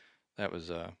Mm. that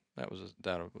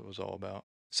was all about.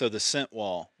 So the scent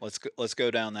wall. Let's go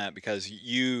down that because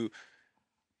you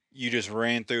just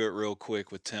ran through it real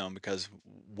quick with Tim because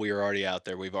we're already out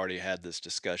there. We've already had this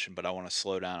discussion, but I want to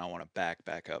slow down. I want to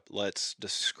back up. Let's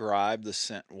describe the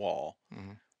scent wall,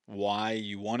 Hmm. why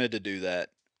you wanted to do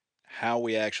that, how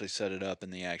we actually set it up,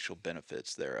 and the actual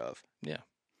benefits thereof. Yeah.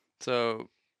 So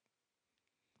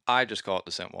I just call it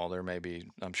the scent wall. There may be,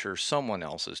 I'm sure someone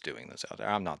else is doing this out there.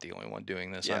 I'm not the only one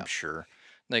doing this. I'm Yeah, sure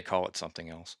they call it something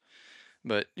else.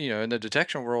 But, in the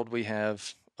detection world, we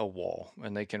have a wall,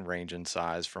 and they can range in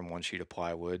size from one sheet of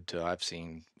plywood to, I've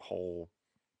seen whole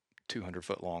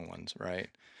 200-foot long ones, right?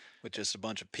 with just a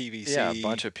bunch of Yeah, a PVC.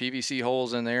 bunch of PVC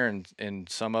holes in there, and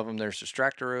some of them there's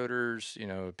distractor odors,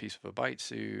 a piece of a bite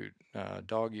suit,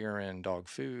 dog urine, dog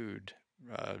food,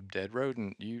 dead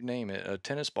rodent, you name it, a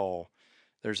tennis ball.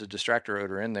 There's a distractor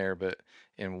odor in there, but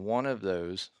in one of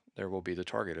those, there will be the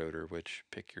target odor, which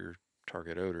pick your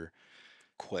target odor.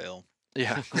 Quail.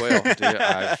 Yeah, quail. Dude,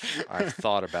 I've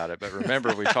thought about it, but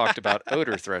remember we talked about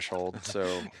odor threshold,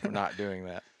 so we're not doing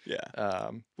that. Yeah.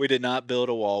 Um, We did not build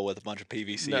a wall with a bunch of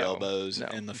PVC no, elbows no.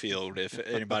 in the field. If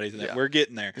anybody's in that, Yeah. we're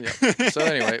getting there. Yep. So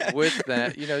anyway, with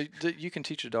that, you can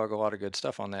teach a dog a lot of good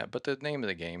stuff on that, but the name of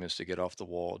the game is to get off the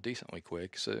wall decently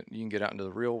quick so you can get out into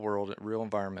the real world, real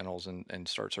environmentals, and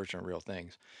start searching real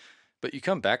things. But you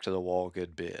come back to the wall a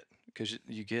good bit because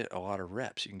you get a lot of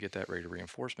reps. You can get that rate of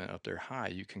reinforcement up there high.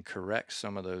 You can correct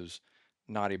some of those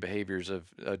naughty behaviors of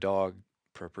a dog.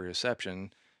 Proprioception.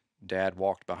 Dad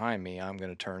walked behind me. I'm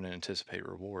going to turn and anticipate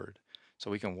reward.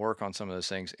 So we can work on some of those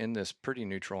things in this pretty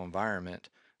neutral environment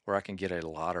where I can get a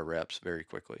lot of reps very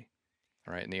quickly.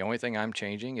 All right. And the only thing I'm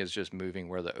changing is just moving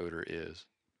where the odor is.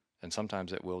 And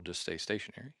sometimes it will just stay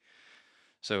stationary.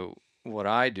 So what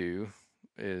I do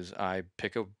is I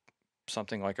pick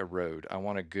something like a road. I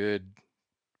want a good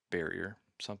barrier,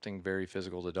 something very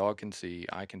physical. The dog can see,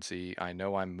 I can see. I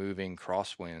know I'm moving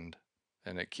crosswind,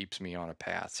 and it keeps me on a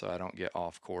path so I don't get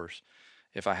off course.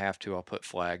 If I have to, I'll put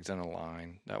flags in a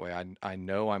line. That way I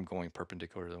know I'm going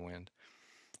perpendicular to the wind.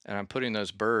 And I'm putting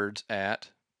those birds at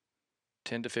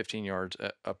 10 to 15 yards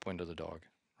upwind of the dog,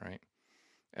 right?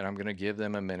 And I'm going to give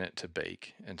them a minute to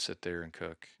bake and sit there and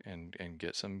cook and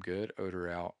get some good odor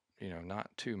out. Not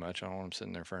too much. I don't want them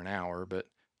sitting there for an hour, but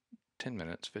 10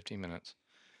 minutes, 15 minutes.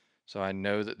 So I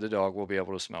know that the dog will be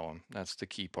able to smell them. That's the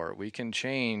key part. We can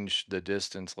change the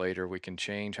distance later. We can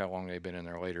change how long they've been in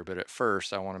there later. But at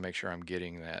first, I want to make sure I'm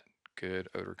getting that good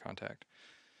odor contact.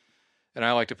 And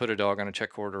I like to put a dog on a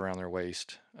check cord around their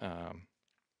waist,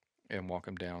 and walk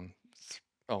them down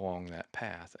along that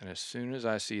path. And as soon as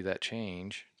I see that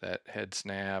change, that head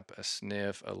snap, a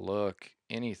sniff, a look,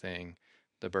 anything,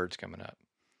 the bird's coming up.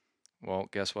 Well,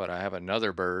 guess what? I have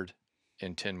another bird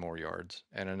in 10 more yards,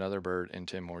 and another bird in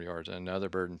 10 more yards, and another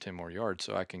bird in 10 more yards.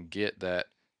 So I can get that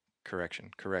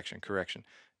correction, correction, correction.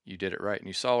 You did it right. And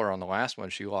you saw her on the last one.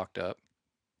 She locked up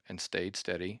and stayed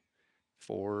steady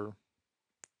for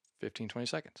 15, 20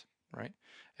 seconds, right?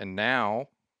 And now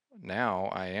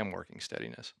I am working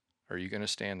steadiness. Are you going to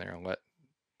stand there and let,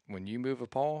 when you move a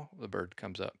paw, the bird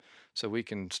comes up? So we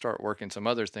can start working some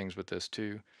other things with this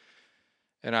too.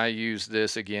 And I use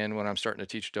this again when I'm starting to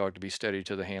teach a dog to be steady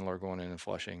to the handler going in and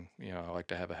flushing. I like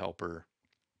to have a helper,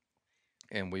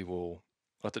 and we will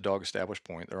let the dog establish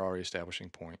point. They're already establishing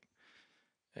point,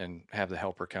 and have the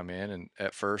helper come in. And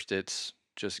at first, it's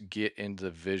just get into the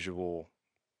visual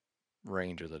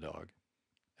range of the dog.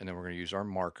 And then we're going to use our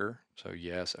marker. So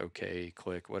yes, okay,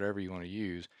 click, whatever you want to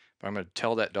use. But I'm going to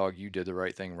tell that dog you did the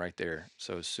right thing right there.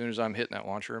 So as soon as I'm hitting that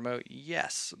launcher remote,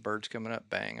 yes, bird's coming up,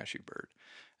 bang, I shoot bird.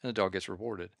 And the dog gets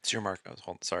rewarded. So you're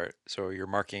sorry. So you're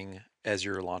marking as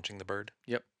you're launching the bird?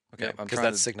 Yep. Okay. Yep. I'm Because trying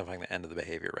that's to, signifying the end of the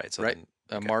behavior, right? So right. then,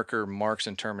 A okay. marker marks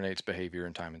and terminates behavior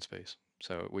in time and space.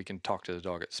 So we can talk to the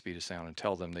dog at the speed of sound and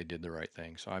tell them they did the right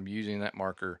thing. So I'm using that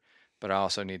marker, but I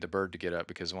also need the bird to get up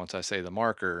because once I say the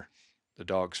marker, the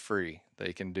dog's free.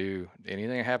 They can do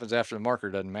anything that happens after the marker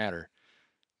doesn't matter.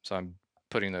 So I'm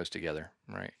putting those together,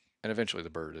 right? And eventually the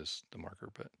bird is the marker,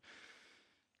 but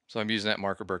so I'm using that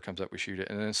marker, bird comes up, we shoot it.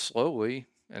 And then slowly,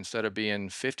 instead of being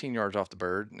 15 yards off the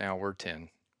bird, now we're 10.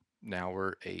 Now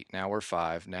we're 8. Now we're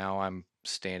 5. Now I'm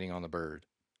standing on the bird.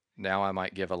 Now I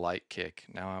might give a light kick.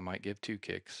 Now I might give 2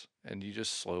 kicks. And you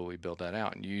just slowly build that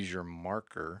out and use your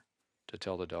marker to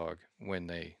tell the dog when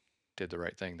they did the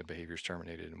right thing, the behavior's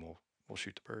terminated, and we'll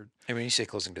shoot the bird. And when you say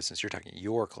closing distance, you're talking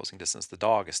your closing distance. The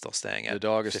dog is still staying The at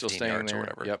dog is still 15 staying yards or there.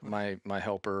 whatever. Yep, Okay. my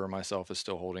helper or myself is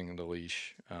still holding the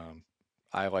leash.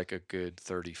 I like a good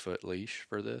 30-foot leash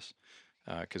for this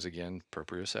because, again,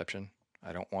 proprioception.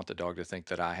 I don't want the dog to think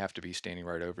that I have to be standing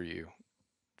right over you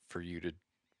for you to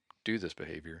do this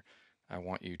behavior. I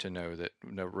want you to know that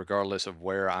regardless of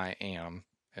where I am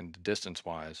and distance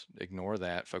wise, ignore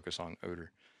that, focus on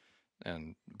odor.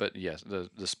 But yes, the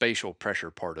spatial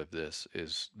pressure part of this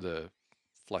is the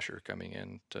flusher coming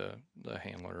in to the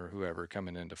handler or whoever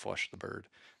coming in to flush the bird.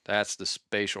 That's the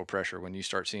spatial pressure. When you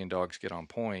start seeing dogs get on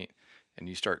point and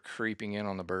you start creeping in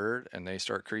on the bird and they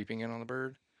start creeping in on the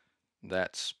bird,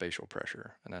 that's spatial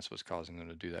pressure. And that's what's causing them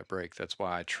to do that break. That's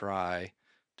why I try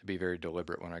to be very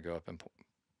deliberate when I go up and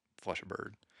flush a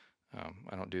bird.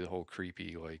 I don't do the whole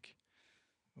creepy, like,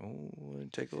 oh,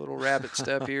 take a little rabbit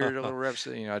step here, a little rabbit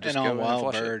step. I And just on go in and wild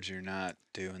flush it. birds, you're not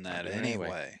doing Not that doing it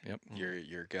anyway. anyway. Yep.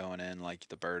 You're going in like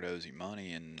the bird owes you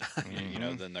money, and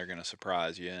Mm-hmm. then they're gonna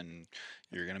surprise you, and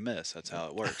you're gonna miss. That's how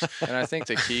it works. And I think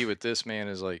the key with this, man,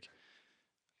 is like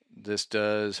this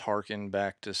does harken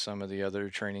back to some of the other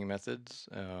training methods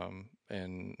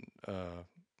and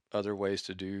other ways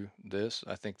to do this.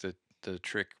 I think that the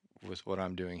trick with what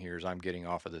I'm doing here is I'm getting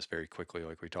off of this very quickly,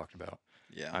 like we talked about.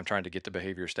 Yeah. I'm trying to get the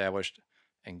behavior established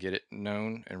and get it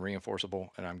known and reinforceable,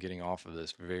 and I'm getting off of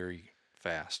this very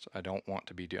fast. I don't want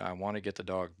to be I want to get the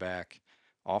dog back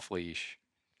off leash,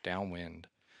 downwind,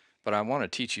 but I want to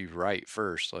teach you right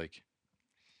first, like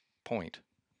point,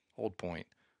 hold point.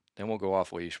 Then we'll go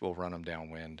off leash, we'll run them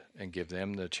downwind and give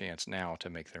them the chance now to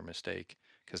make their mistake.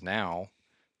 Because now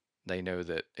they know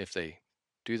that if they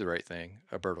do the right thing,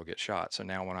 a bird will get shot. So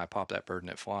now when I pop that bird and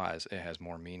it flies, it has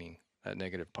more meaning. That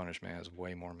negative punishment has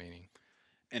way more meaning.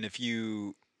 And if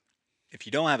you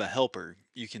don't have a helper,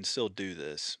 you can still do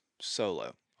this solo.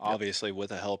 Yep. Obviously,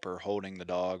 with a helper holding the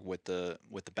dog with the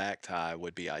back tie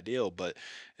would be ideal, but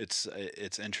it's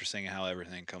interesting how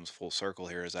everything comes full circle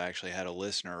here. As I actually had a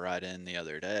listener write in the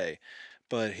other day,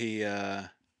 but he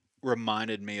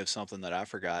reminded me of something that I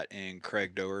forgot in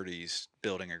Craig Doherty's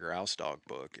Building a Grouse Dog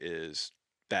book is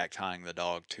back tying the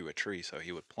dog to a tree so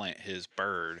he would plant his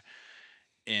bird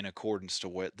in accordance to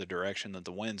what the direction that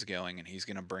the wind's going, and he's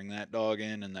going to bring that dog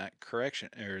in that correction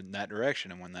or in that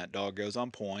direction. And when that dog goes on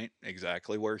point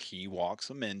exactly where he walks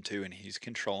them into and he's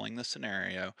controlling the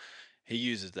scenario, he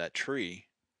uses that tree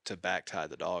to back tie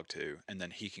the dog to, and then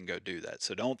he can go do that.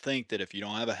 So don't think that if you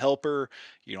don't have a helper,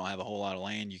 you don't have a whole lot of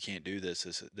land, you can't do this.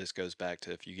 This goes back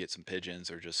to if you get some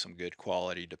pigeons or just some good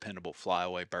quality dependable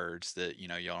flyaway birds that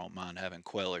y'all don't mind having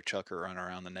quail or chukar run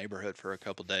around the neighborhood for a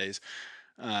couple days.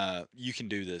 You can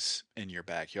do this in your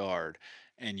backyard,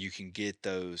 and you can get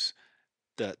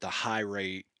the high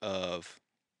rate of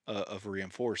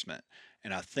reinforcement.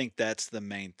 And I think that's the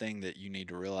main thing that you need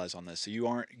to realize on this. So you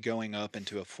aren't going up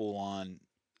into a full on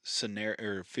scenario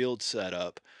or field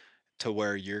setup to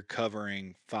where you're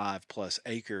covering 5+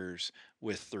 acres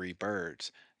with 3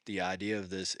 birds. The idea of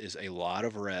this is a lot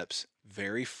of reps,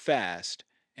 very fast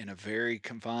in a very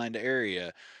confined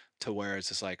area, to where it's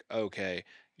just like, okay,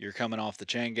 you're coming off the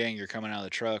chain gang, you're coming out of the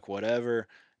truck, whatever,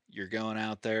 you're going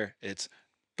out there, it's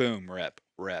boom, rep,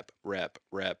 rep, rep,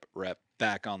 rep, rep,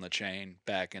 back on the chain,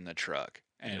 back in the truck.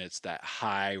 And Yep. it's that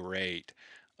high rate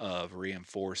of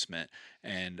reinforcement.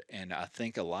 And I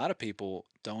think a lot of people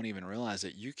don't even realize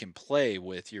that you can play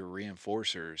with your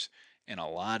reinforcers in a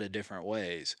lot of different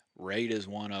ways. Rate is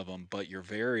one of them, but your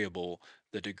variable,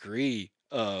 the degree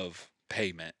of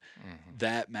payment, Mm-hmm.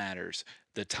 that matters.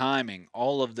 The timing,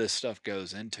 all of this stuff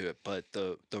goes into it, but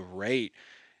the rate,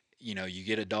 you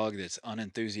get a dog that's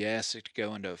unenthusiastic to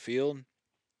go into a field,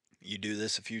 you do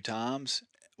this a few times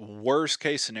worst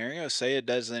case scenario, say it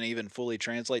doesn't even fully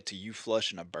translate to you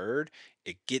flushing a bird,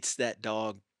 it gets that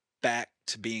dog back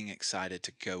to being excited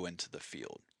to go into the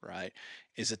field, right?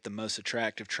 Is it the most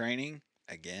attractive training?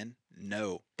 Again,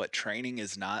 no, but training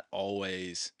is not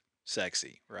always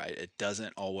sexy, right? It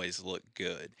doesn't always look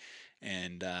good.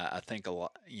 And I think a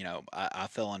lot, I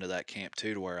fell into that camp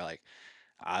too, to where like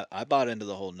I bought into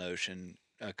the whole notion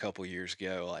a couple years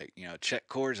ago, like, check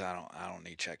cords. I don't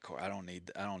need check cord. I don't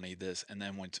need this. And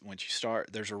then once you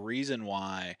start, there's a reason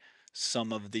why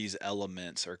some of these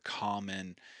elements are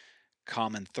common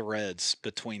threads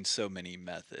between so many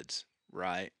methods,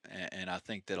 right? And I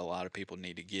think that a lot of people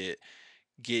need to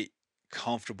get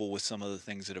comfortable with some of the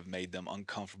things that have made them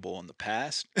uncomfortable in the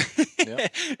past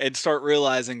Yep. and start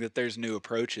realizing that there's new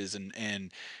approaches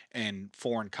and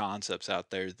foreign concepts out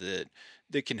there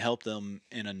that can help them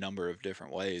in a number of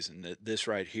different ways. And that this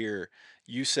right here,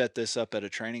 you set this up at a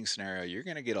training scenario, you're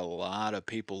going to get a lot of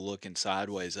people looking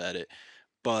sideways at it.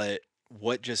 But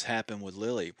what just happened with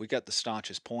Lily? We got the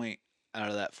staunchest point out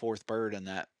of that fourth bird in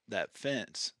that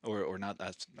fence, or not.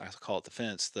 I call it the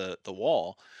fence, the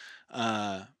wall.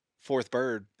 Uh, Fourth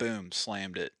bird, boom,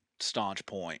 slammed it, staunch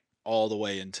point, all the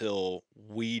way until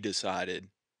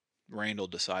Randall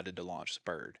decided to launch the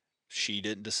bird. She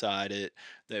didn't decide it.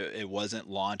 It wasn't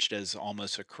launched as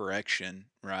almost a correction,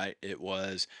 right? It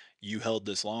was, you held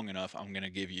this long enough. I'm going to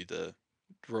give you the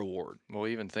reward. Well,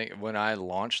 even think when I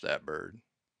launched that bird,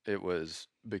 it was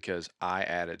because I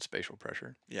added spatial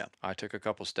pressure. Yeah. I took a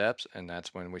couple steps, and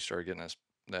that's when we started getting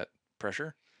that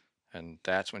pressure, and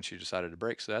that's when she decided to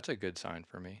break. So that's a good sign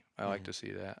for me. I like Mhm. to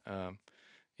see that.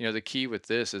 The key with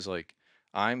this is like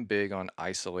I'm big on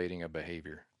isolating a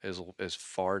behavior as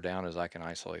far down as I can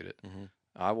isolate it. Mhm.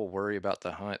 I will worry about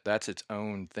the hunt. That's its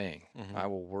own thing. Mhm. I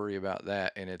will worry about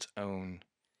that in its own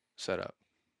setup.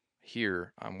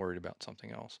 Here, I'm worried about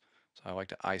something else. So I like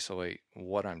to isolate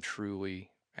what I'm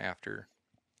truly after.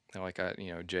 And like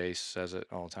Jace says it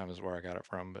all the time, is where I got it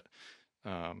from, but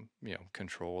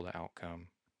control the outcome,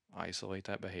 isolate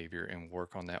that behavior, and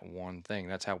work on that one thing.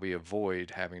 That's how we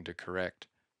avoid having to correct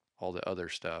all the other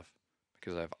stuff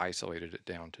because I've isolated it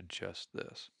down to just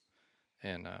this.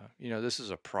 And this is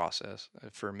a process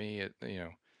for me. It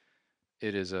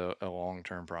is a long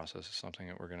term process. It's something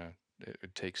that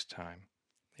it takes time.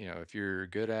 If you're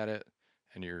good at it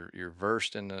and you're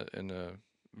versed in the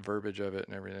verbiage of it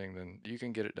and everything, then you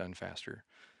can get it done faster.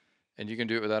 And you can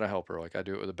do it without a helper. Like I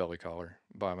do it with a belly collar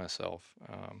by myself.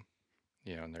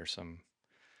 And there's some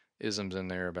isms in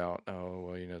there about, oh,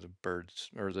 well, the birds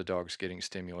or the dogs getting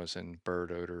stimulus and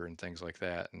bird odor and things like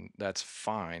that. And that's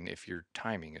fine if your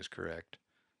timing is correct.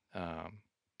 Um,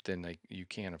 then you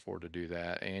can afford to do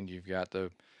that. And you've got the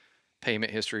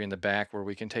payment history in the back where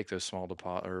we can take those small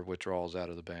deposit or withdrawals out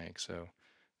of the bank. So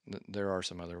there are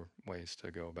some other ways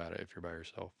to go about it if you're by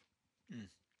yourself. Mm.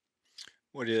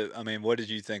 What did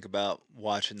you think about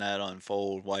watching that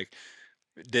unfold? Like,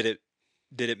 did it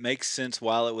did it make sense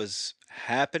while it was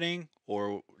happening,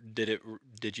 or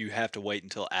did you have to wait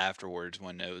until afterwards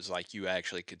when it was like you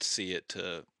actually could see it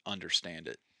to understand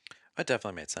it? It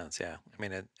definitely made sense. Yeah. I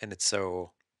mean, and it's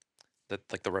so that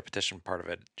like the repetition part of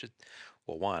it. Just,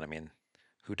 well, one, I mean,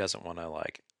 who doesn't want to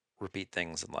like repeat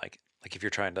things and like if you're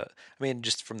trying to, I mean,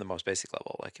 just from the most basic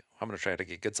level, like I'm gonna try to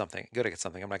get good at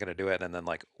something. I'm not gonna do it and then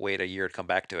like wait a year to come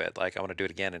back to it. Like I want to do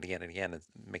it again and again and again. It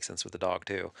makes sense with the dog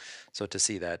too. So to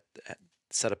see that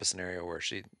set up a scenario where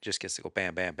she just gets to go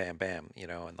bam, bam, bam, bam,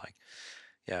 and like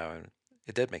yeah, and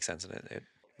it did make sense and it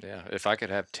Yeah, if I could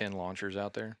have 10 launchers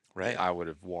out there, right. I would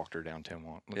have walked her down 10,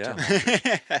 Yeah. 10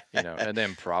 launchers. And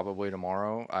then probably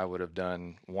tomorrow I would have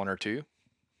done one or two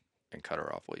and cut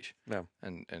her off leash Yeah.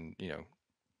 and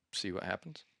see what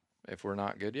happens. If we're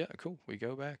not good yet, cool, we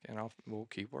go back and we'll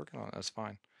keep working on it. That's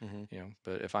fine. Mm-hmm.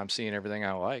 But if I'm seeing everything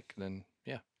I like, then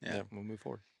yeah, Yeah. we'll move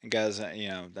forward. And guys,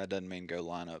 that doesn't mean go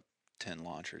line up 10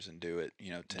 launchers and do it,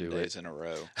 10 Do it. days in a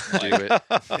row. Do Like, it.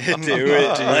 do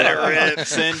it, let it rip,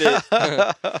 send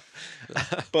it.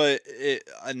 But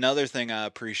another thing I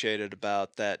appreciated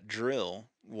about that drill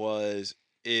was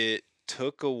it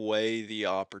took away the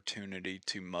opportunity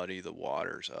to muddy the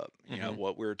waters up. Mm-hmm.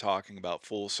 What we were talking about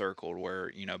full circle, where,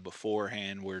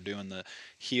 beforehand we're doing the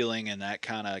healing and that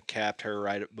kind of capped her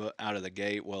right out of the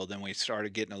gate. Well, then we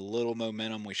started getting a little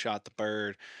momentum. We shot the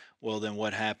bird. Well, then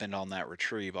what happened on that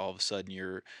retrieve? All of a sudden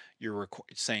you're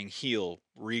saying heal,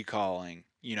 recalling.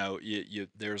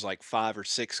 There's like 5 or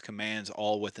 6 commands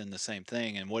all within the same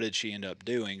thing. And what did she end up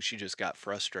doing? She just got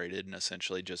frustrated and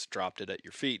essentially just dropped it at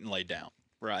your feet and laid down.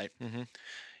 Right. Mm-hmm.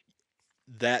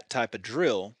 That type of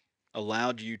drill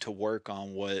allowed you to work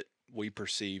on what we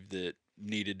perceived that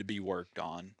needed to be worked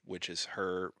on, which is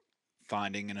her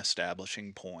finding and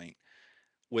establishing point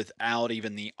without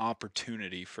even the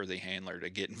opportunity for the handler to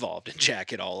get involved and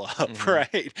jack it all up, Mm-hmm.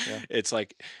 right? Yeah. It's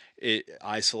like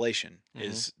isolation Mm-hmm.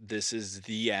 is this is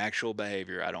the actual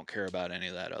behavior. I don't care about any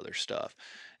of that other stuff.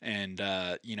 And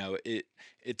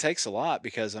it takes a lot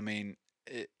because I mean,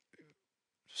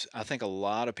 I think a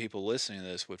lot of people listening to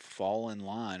this would fall in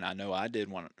line. I know I did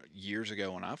one years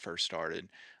ago when I first started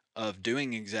of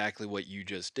doing exactly what you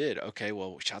just did. Okay,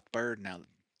 well, we shot the bird. Now the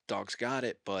dog's got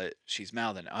it, but she's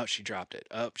mouthing. Oh, she dropped it.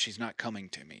 Oh, she's not coming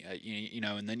to me.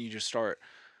 And then you just start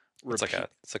repeat.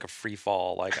 It's like a free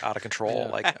fall, like out of control.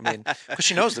 Yeah. Like, I mean, because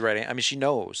she knows the right. I mean, she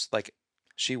knows, like,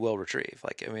 she will retrieve.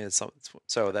 Like, I mean, so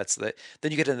that's the.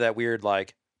 Then you get into that weird,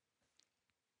 like,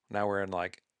 now we're in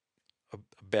like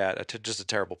just a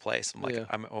terrible place. I'm like, Yeah.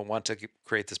 I want to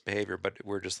create this behavior, but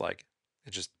we're just like,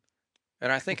 it just.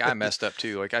 And I think I messed up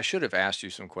too. Like I should have asked you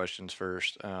some questions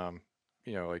first.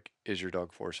 Like, is your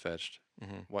dog force fetched?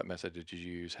 Mm-hmm. What method did you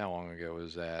use? How long ago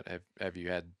was that? Have you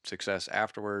had success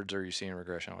afterwards? Or are you seeing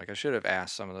regression? Like I should have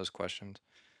asked some of those questions.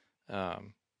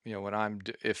 When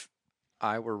if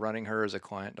I were running her as a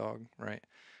client dog, right?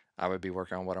 I would be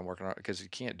working on what I'm working on because you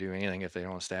can't do anything if they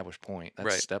don't establish point. That's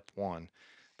Right. step one.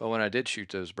 But when I did shoot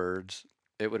those birds,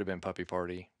 it would have been puppy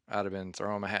party. I'd have been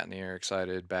throwing my hat in the air,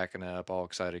 excited, backing up, all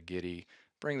excited, giddy.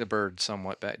 Bring the bird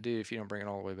somewhat back. Dude, if you don't bring it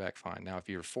all the way back, fine. Now, if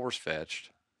you're force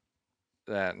fetched,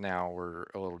 that now we're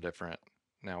a little different.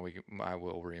 Now I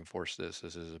will reinforce this.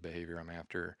 This is a behavior I'm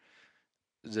after.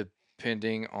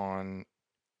 Depending on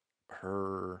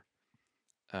her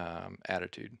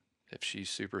attitude. If she's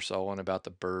super sullen about the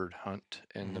bird hunt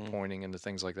and the Mm-hmm. pointing and the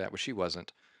things like that, which she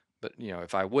wasn't. But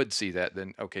if I would see that,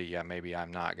 then okay, yeah, maybe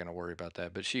I'm not going to worry about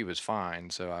that. But she was fine,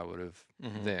 so I would have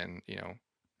Mm-hmm. then,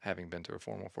 having been through a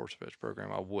formal force fetch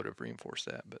program, I would have reinforced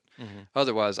that. But Mm-hmm.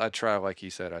 otherwise, I try, like he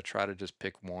said, I try to just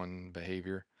pick one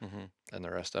behavior, Mm-hmm. and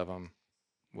the rest of them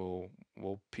we'll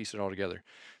piece it all together.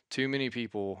 Too many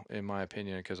people, in my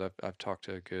opinion, because I've talked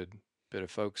to a good bit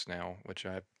of folks now, which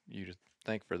I have you to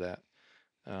thank for that.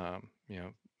 Um, you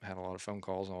know, had a lot of phone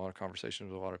calls and a lot of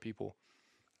conversations with a lot of people.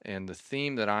 And the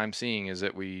theme that I'm seeing is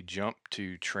that we jump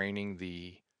to training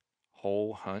the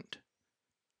whole hunt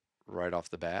right off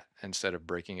the bat instead of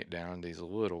breaking it down in these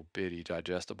little bitty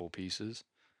digestible pieces.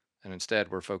 And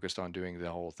instead, we're focused on doing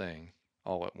the whole thing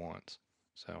all at once.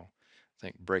 So I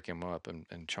think breaking them up and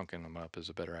chunking them up is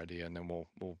a better idea. And then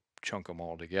we'll chunk them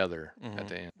all together Mm-hmm. at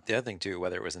the end. The other thing too,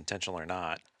 whether it was intentional or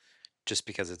not, just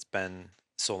because it's been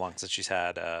so long since she's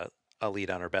had a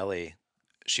lead on her belly,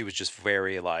 she was just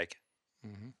very like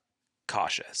Mm-hmm.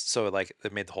 cautious. So like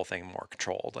it made the whole thing more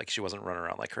controlled. Like she wasn't running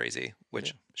around like crazy, Yeah.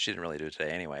 which she didn't really do today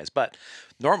anyways. But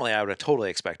normally I would have totally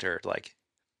expect her to like,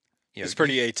 It's you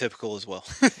pretty atypical as well.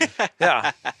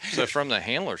 yeah. So from the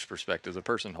handler's perspective, the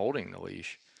person holding the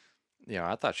leash,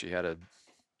 I thought she had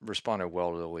responded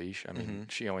well to the leash. I mean, Mm-hmm.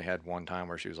 she only had one time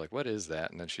where she was like, "What is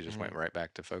that?" And then she just Mm-hmm. went right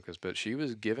back to focus. But she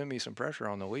was giving me some pressure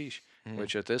on the leash, Mm-hmm.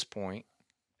 which at this point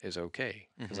is okay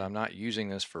because Mm-hmm. I'm not using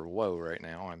this for whoa right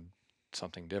now. I'm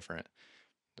something different.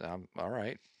 I'm all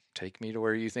right. Take me to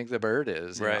where you think the bird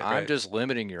is. Right, I'm right. just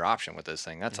limiting your option with this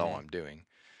thing. That's all Mm-hmm. I'm doing.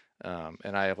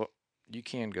 And you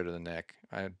can go to the neck.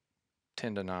 I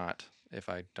tend to not if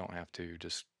I don't have to,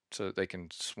 just so that they can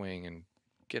swing and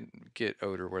get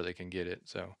odor where they can get it.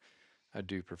 So I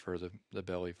do prefer the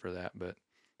belly for that. But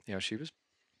she was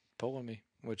pulling me,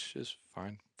 which is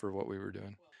fine for what we were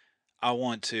doing. I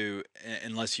want to,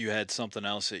 unless you had something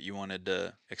else that you wanted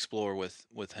to explore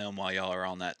with him while y'all are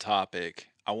on that topic.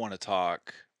 I want to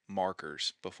talk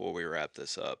markers before we wrap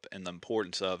this up and the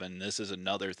importance of, and this is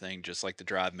another thing, just like the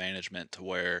drive management, to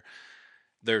where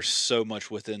there's so much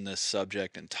within this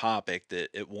subject and topic that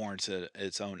it warrants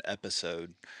its own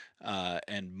episode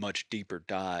and much deeper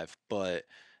dive. But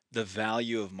the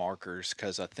value of markers,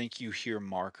 because I think you hear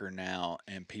marker now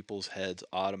and people's heads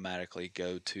automatically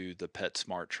go to the pet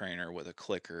smart trainer with a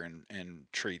clicker and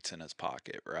treats in his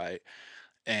pocket, right?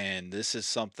 And this is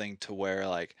something to where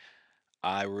like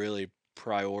I really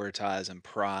prioritize and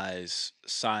prize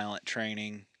silent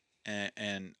training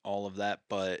and all of that,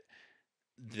 but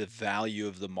the value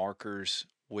of the markers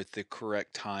with the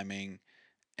correct timing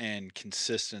and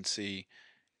consistency,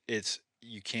 it's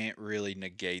you can't really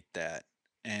negate that.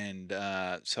 And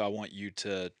so I want you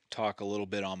to talk a little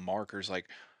bit on markers, like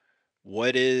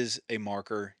what is a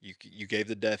marker? You gave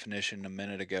the definition a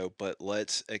minute ago, but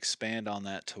let's expand on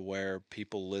that to where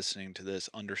people listening to this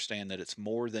understand that it's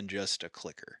more than just a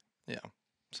clicker. Yeah.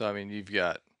 So I mean, you've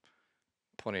got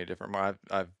plenty of different.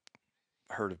 I've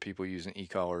heard of people using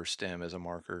e-collar stem as a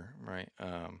marker, right?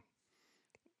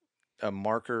 A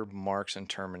marker marks and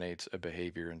terminates a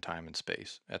behavior in time and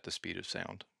space at the speed of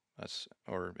sound.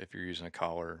 Or if you're using a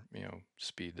collar,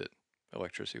 speed that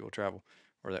electricity will travel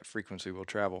or that frequency will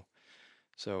travel.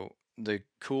 So the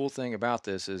cool thing about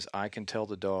this is I can tell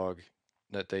the dog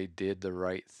that they did the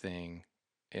right thing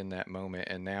in that moment.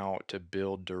 And now to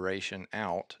build duration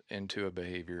out into a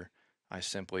behavior, I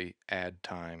simply add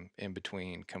time in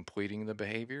between completing the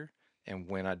behavior and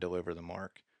when I deliver the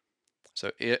mark.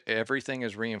 So everything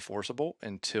is reinforceable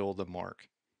until the mark.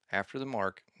 After the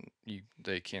mark,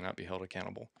 they cannot be held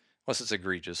accountable unless it's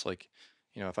egregious. Like,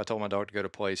 if I told my dog to go to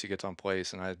place, he gets on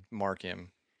place, and I mark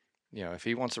him. If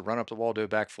he wants to run up the wall, do a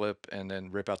backflip, and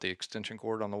then rip out the extension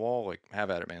cord on the wall, like, have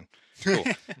at it, man. Cool.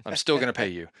 I'm still gonna pay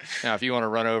you. Now, if you want to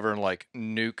run over and like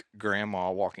nuke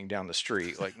grandma walking down the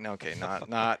street, like, no, okay,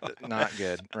 not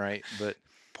good, right? But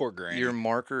Poor your granny.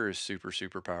 marker is super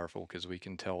super powerful because we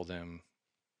can tell them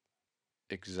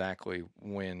exactly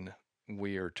when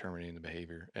we are terminating the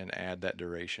behavior and add that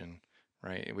duration,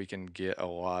 right? We can get a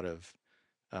lot of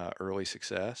early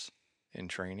success in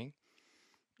training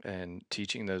and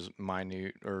teaching those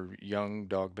minute or young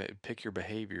dog pick your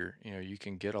behavior. You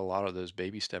can get a lot of those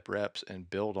baby step reps and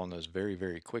build on those very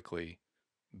very quickly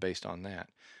based on that.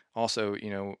 Also,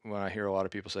 when I hear a lot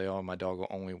of people say, oh, my dog will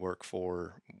only work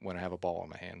for when I have a ball in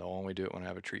my hand, they'll only do it when I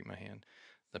have a treat in my hand.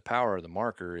 The power of the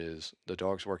marker is the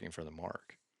dog's working for the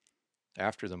mark.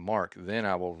 After the mark, then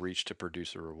I will reach to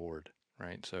produce a reward,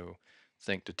 right? So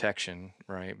think detection,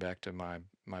 right? Back to my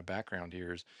background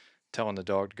here is telling the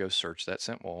dog to go search that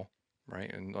scent wall, right?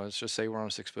 And let's just say we're on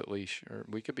a 6 foot leash, or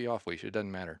we could be off leash, it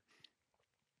doesn't matter.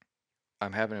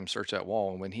 I'm having him search that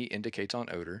wall, and when he indicates on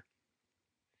odor,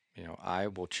 I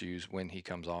will choose when he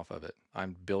comes off of it.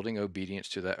 I'm building obedience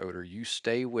to that odor. You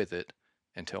stay with it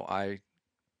until I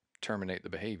terminate the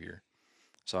behavior.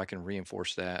 So I can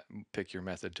reinforce that, pick your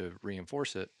method to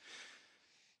reinforce it.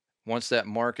 Once that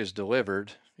mark is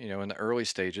delivered, in the early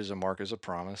stages, a mark is a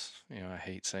promise. I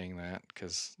hate saying that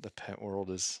because the pet world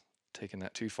is taking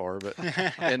that too far. But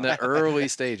in the early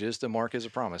stages, the mark is a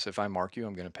promise. If I mark you,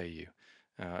 I'm going to pay you.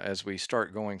 As we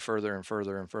start going further and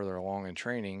further and further along in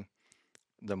training,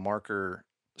 the marker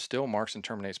still marks and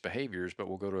terminates behaviors, but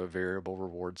we'll go to a variable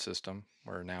reward system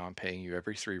where now I'm paying you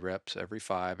every 3 reps, every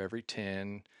 5, every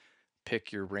 10.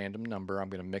 Pick your random number. I'm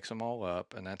going to mix them all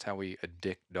up, and that's how we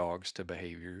addict dogs to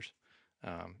behaviors.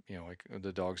 Like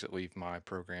the dogs that leave my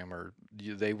program, or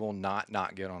they will not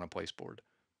get on a place board.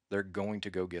 They're going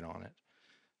to go get on it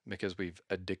because we've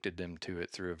addicted them to it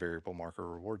through a variable marker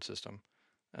reward system.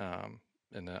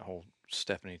 And that whole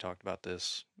Stephanie talked about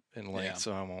this in length, Yeah.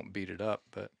 so I won't beat it up.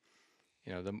 But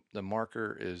the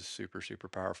marker is super super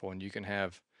powerful, and you can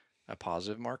have a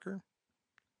positive marker,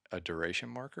 a duration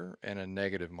marker, and a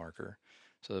negative marker.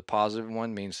 So the positive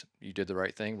one means you did the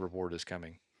right thing, reward is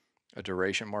coming. A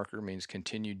duration marker means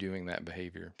continue doing that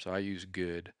behavior. So I use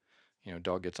good.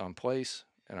 Dog gets on place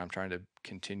and I'm trying to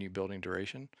continue building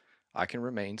duration. I can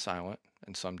remain silent,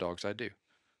 and some dogs I do.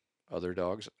 Other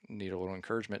dogs need a little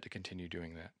encouragement to continue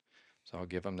doing that. So I'll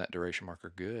give them that duration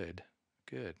marker. Good,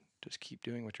 good. Just keep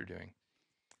doing what you're doing.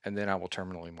 And then I will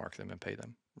terminally mark them and pay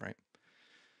them, right?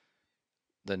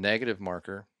 The negative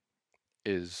marker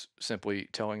is simply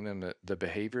telling them that the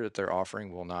behavior that they're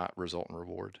offering will not result in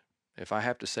reward. If I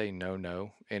have to say no,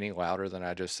 no any louder than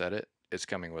I just said it, it's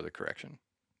coming with a correction,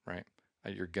 right?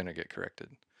 You're going to get corrected.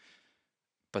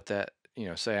 But that,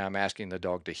 say I'm asking the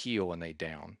dog to heel and they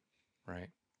down, right?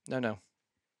 No, no.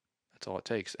 That's all it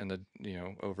takes. And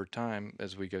over time,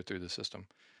 as we go through the system,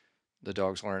 the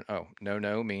dogs learn, oh, no,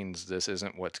 no means this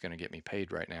isn't what's going to get me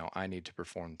paid right now. I need to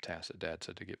perform tasks that dad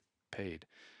said to get paid.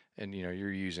 And,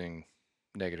 you're using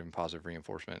negative and positive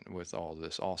reinforcement with all of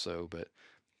this also, but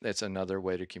it's another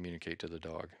way to communicate to the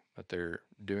dog that they're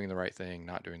doing the right thing,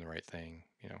 not doing the right thing.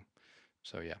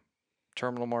 So yeah,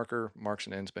 terminal marker marks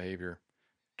and ends behavior,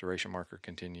 duration marker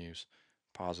continues,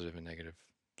 positive and negative.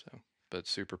 So, but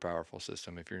super powerful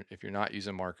system. If you're not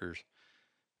using markers,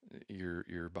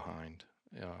 you're behind,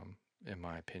 in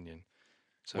my opinion.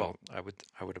 So Well, I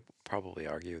would probably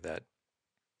argue that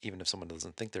even if someone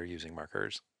doesn't think they're using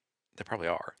markers, they probably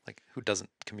are. Like, who doesn't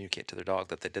communicate to their dog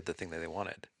that they did the thing that they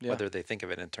wanted? yeah, Whether they think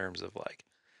of it in terms of like,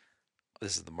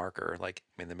 this is the marker. Like,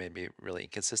 I mean, they may be really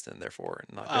inconsistent, therefore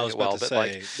not I doing was it about well. to But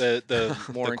like, say the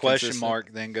more the question inconsistent.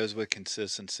 mark then goes with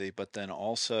consistency, but then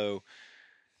also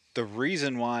the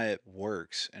reason why it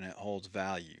works and it holds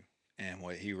value, and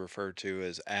what he referred to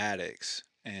as addicts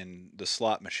and the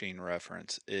slot machine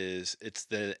reference is it's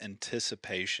the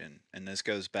anticipation. And this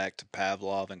goes back to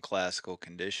Pavlov and classical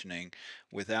conditioning.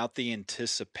 Without the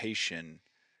anticipation,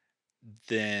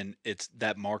 then it's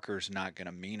that marker is not going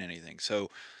to mean anything.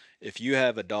 So if you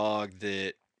have a dog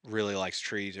that really likes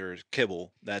treats or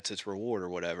kibble, that's its reward or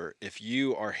whatever. If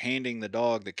you are handing the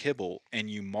dog the kibble and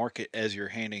you mark it as you're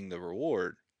handing the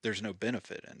reward, there's no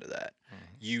benefit into that.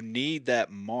 Mm-hmm. You need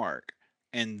that mark,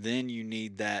 and then you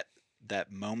need that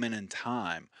moment in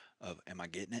time of, am I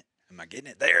getting it? Am I getting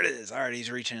it? There it is. All right, he's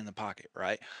reaching in the pocket,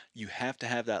 right? You have to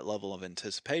have that level of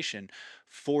anticipation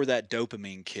for that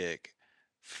dopamine kick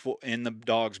in the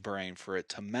dog's brain for it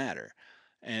to matter.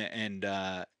 And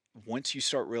once you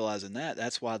start realizing that,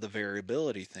 that's why the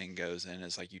variability thing goes in.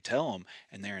 It's like you tell them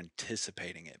and they're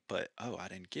anticipating it, but oh, I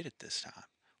didn't get it this time.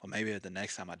 Well, maybe the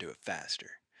next time I do it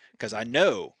faster. Because I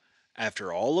know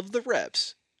after all of the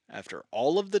reps, after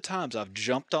all of the times I've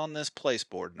jumped on this place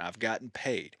board and I've gotten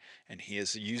paid, and he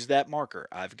has used that marker,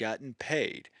 I've gotten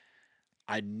paid.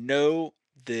 I know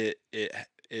that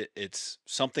it's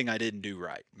something I didn't do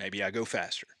right. Maybe I go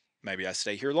faster. Maybe I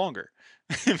stay here longer.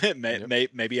 Yep.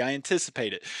 Maybe I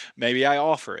anticipate it. Maybe I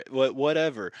offer it.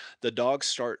 Whatever. The dogs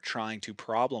start trying to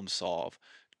problem solve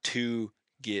to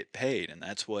get paid. And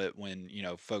that's what, when,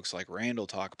 folks like Randall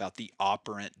talk about the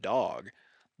operant dog,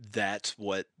 that's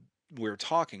what we're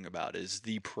talking about, is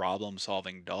the problem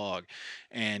solving dog.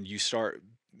 And you start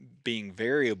being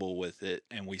variable with it,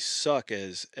 and we suck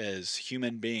as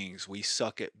human beings, we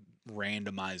suck at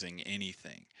randomizing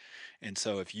anything. And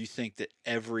so if you think that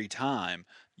every time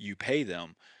you pay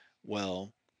them,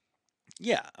 well,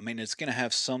 yeah, I mean, it's going to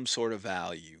have some sort of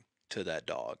value to that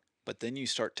dog, but then you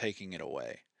start taking it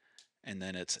away, and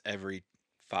then it's every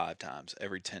 5 times,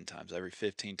 every 10 times, every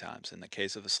 15 times. In the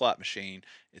case of a slot machine,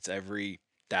 it's every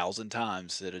 1,000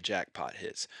 times that a jackpot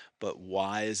hits. But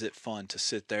why is it fun to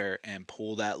sit there and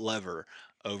pull that lever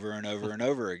over and over and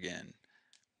over again?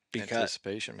 Because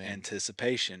Anticipation, man.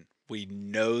 anticipation. We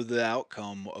know the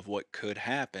outcome of what could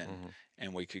happen, Mm-hmm.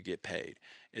 and we could get paid.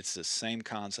 It's the same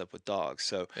concept with dogs.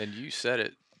 So, And you said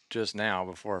it just now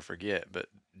before I forget, but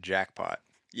jackpot.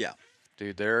 yeah.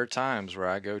 Dude, there are times where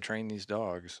I go train these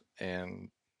dogs and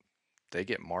they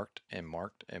get marked and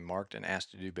marked and marked and asked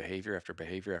to do behavior after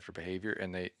behavior after behavior.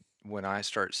 And when I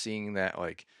start seeing that,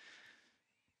 like,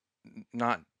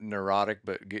 not neurotic,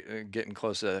 but getting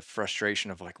close to that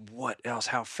frustration of like, what else?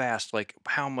 How fast? Like,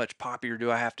 how much poppier do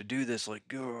I have to do this? Like,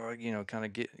 kind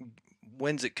of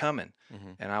when's it coming?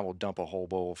 Mm-hmm. And I will dump a whole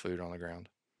bowl of food on the ground.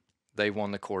 They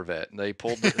won the Corvette. They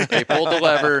pulled the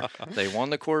lever. They won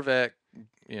the Corvette.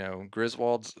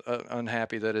 Griswold's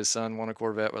unhappy that his son won a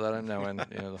Corvette without him knowing.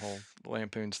 The whole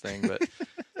lampoons thing, but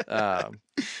um,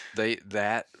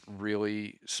 that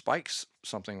really spikes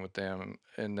something with them,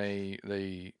 and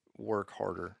they work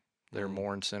harder. They're Mm-hmm.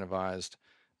 more incentivized,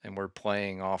 and we're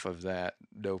playing off of that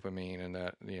dopamine and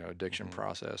that addiction Mm-hmm.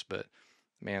 process. But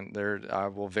man, there I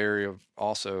will vary of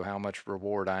also how much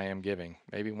reward I am giving.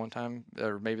 Maybe one time,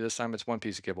 or maybe this time it's one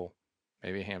piece of kibble,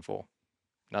 maybe a handful,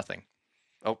 nothing.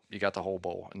 Oh, you got the whole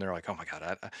bowl, and they're like, oh my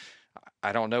god,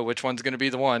 I don't know which one's going to be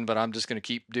the one, but I'm just going to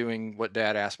keep doing what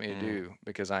Dad asked me to Mm-hmm. do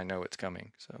because I know it's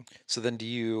coming. So So then, do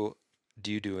you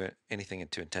do anything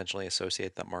to intentionally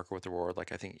associate that marker with the reward?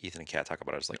 Like I think Ethan and Kat talk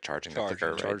about it as like charging the Charging clicker,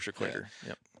 it. right? charge the Yeah. clicker.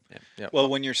 Yep. Yeah. Yep. Well,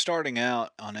 when you're starting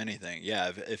out on anything,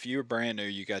 yeah, if you're brand new,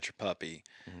 you got your puppy,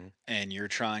 Mm-hmm. and you're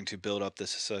trying to build up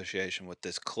this association with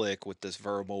this click, with this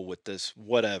verbal, with this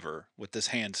whatever, with this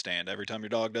handstand. Every time your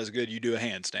dog does good, you do a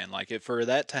handstand. Like, for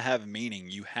that to have meaning,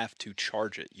 you have to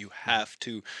charge it. You Mm-hmm. have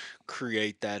to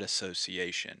create that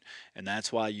association. And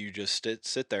that's why you just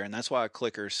sit there. And that's why a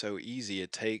clicker is so easy.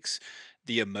 It takes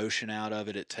the emotion out of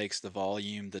it. It takes the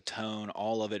volume, the tone,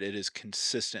 all of it. It is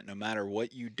consistent. No matter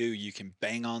what you do, you can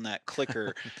bang on that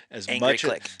clicker as Angry much as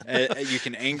click. you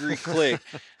can angry click.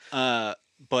 Uh,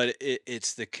 but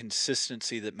it's the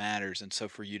consistency that matters. And so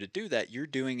for you to do that, you're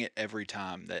doing it every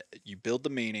time that you build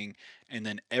the meaning. And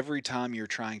then every time you're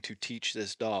trying to teach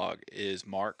this dog is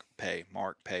mark, pay,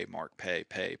 mark, pay, mark, pay,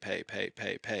 pay, pay, pay,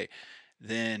 pay, pay.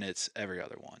 Then it's every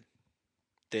other one.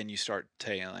 Then you start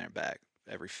tailing it back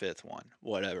every fifth one,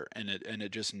 whatever. And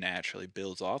it just naturally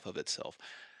builds off of itself.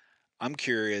 I'm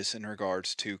curious in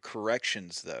regards to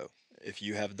corrections though. If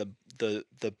you have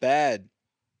the bad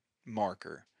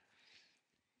marker,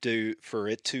 for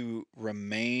it to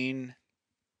remain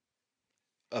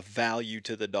of value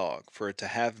to the dog, for it to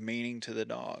have meaning to the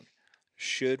dog,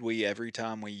 should we, every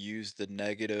time we use the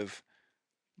negative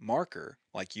marker,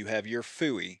 like you have your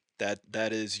fooey, that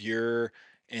is your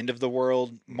end of the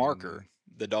world Mm, marker.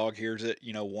 The dog hears it,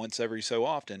 once every so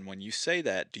often. When you say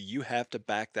that, do you have to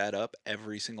back that up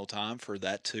every single time for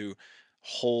that to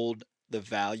hold the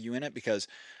value in it? Because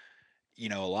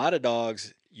a lot of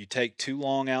dogs, you take too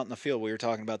long out in the field. We were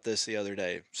talking about this the other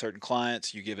day. Certain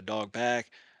clients, you give a dog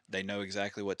back, they know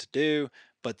exactly what to do,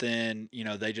 but then,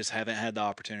 they just haven't had the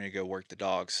opportunity to go work the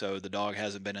dog. So the dog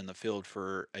hasn't been in the field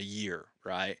for a year,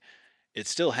 right? It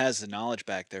still has the knowledge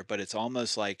back there, but it's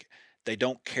almost like they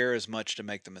don't care as much to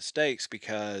make the mistakes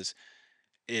because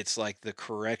it's like the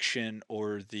correction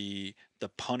or the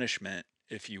punishment,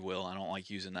 if you will. I don't like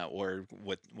using that word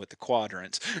with the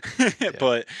quadrants, Yeah.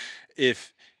 but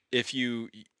if if you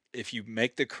if you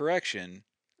make the correction,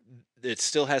 it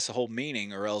still has to hold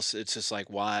meaning, or else it's just like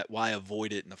why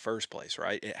avoid it in the first place,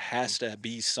 right? It has to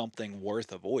be something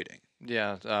worth avoiding.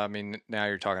 Yeah, I mean, now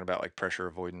you're talking about like pressure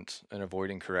avoidance and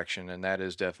avoiding correction, and that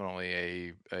is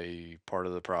definitely a part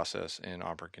of the process in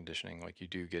operant conditioning. Like you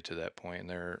do get to that point, and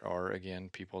there are again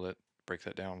people that break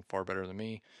that down far better than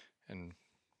me, and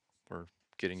we're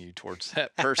getting you towards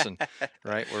that person,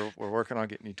 right? We're working on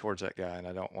getting you towards that guy, and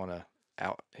I don't want to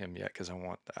out him yet because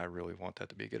I really want that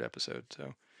to be a good episode.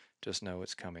 So just know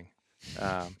it's coming.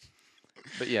 Um,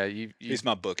 but yeah, you He's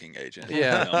my booking agent.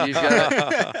 yeah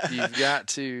You you've got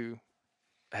to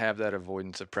have that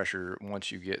avoidance of pressure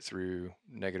once you get through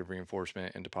negative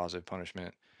reinforcement into positive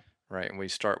punishment, right? And we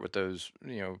start with those,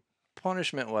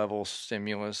 punishment level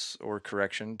stimulus or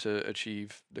correction to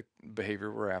achieve the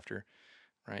behavior we're after,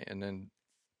 right? And then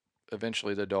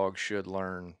eventually the dog should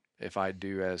learn if I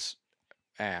do as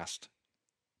asked,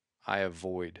 I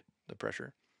avoid the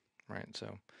pressure, right?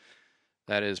 So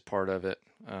that is part of it.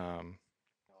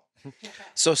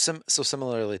 So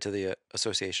similarly to the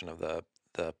association of the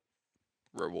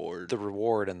reward. the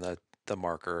reward and the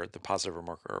marker, the positive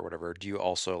marker or whatever, do you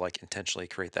also like intentionally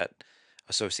create that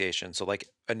association? So like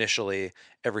initially,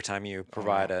 every time you Oh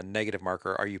provide no, a negative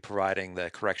marker, are you providing the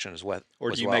correction Or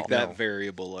do as you make well? that no,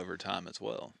 variable over time as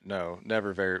well? no,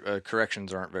 never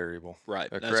corrections aren't variable. Right.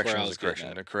 A That's where correction I is a was getting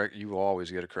correction. at. You will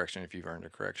always get a correction if you've earned a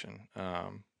correction.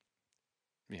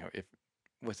 If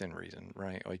within reason,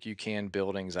 right? Like you can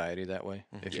build anxiety that way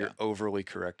if Hmm. Yeah. you're overly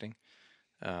correcting.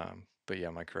 But yeah,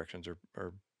 my corrections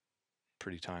are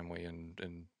pretty timely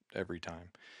and every time.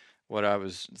 What I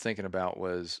was thinking about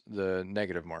was the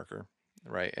negative marker,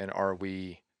 right? And are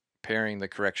we pairing the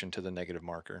correction to the negative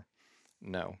marker?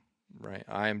 No, right?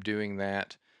 I am doing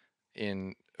that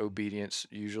in obedience,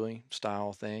 usually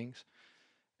style things,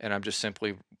 and I'm just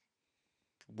simply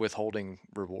withholding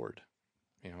reward.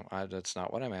 That's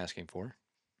not what I'm asking for.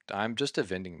 I'm just a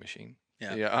vending machine.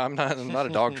 Yeah. Yeah, I'm not a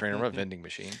dog trainer. I'm a vending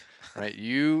machine, right?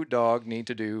 You dog need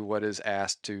to do what is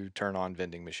asked to turn on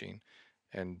vending machine,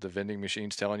 and the vending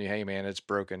machine's telling you, "Hey, man, it's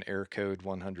broken. Error code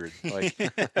 100. Like,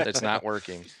 it's not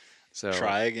working." So,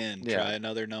 Try again. yeah, Try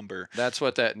another number. that's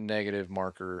what that negative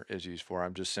marker is used for.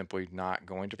 I'm just simply not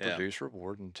going to Yeah. produce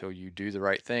reward until you do the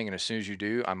right thing, and as soon as you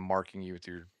do, I'm marking you with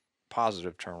your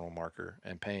positive terminal marker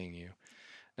and paying you.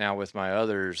 Now with my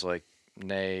others like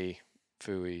nay,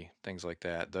 fooey, things like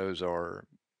that, those are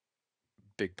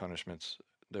big punishments.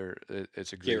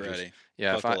 It's Get egregious. ready.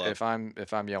 Yeah, Buckle up. if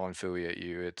I'm yelling fooey at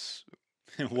you, it's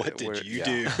What did we're you yeah,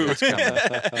 do? it's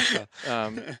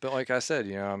coming. But like I said,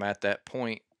 I'm at that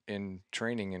point in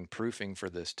training and proofing for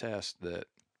this test that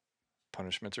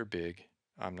punishments are big.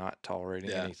 I'm not tolerating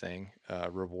Yeah. anything.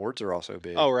 Rewards are also Oh,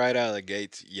 big. right out of the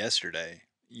gates yesterday,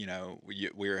 we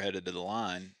were headed to the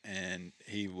line and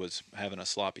he was having a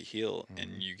sloppy heel Hmm.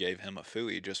 and you gave him a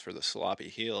fooey just for the sloppy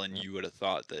heel and Yep. you would have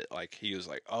thought that like he was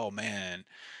like, "Oh man."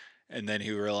 And then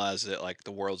he realized that like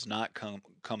the world's not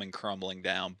coming crumbling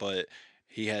down, but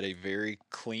he had a very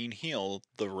clean heel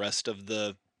the rest of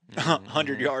the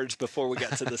 100 Hmm. yards before we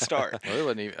got to the start. Well, he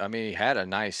wasn't even, I mean, he had a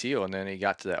nice heel, and then he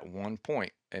got to that one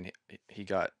point, and he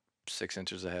got 6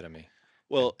 inches ahead of me. And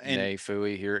Well, and nay,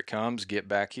 fooey, here it comes. Get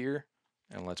back here,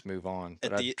 and let's move on.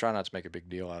 But at I the try not to make a big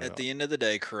deal out of at it. the end of the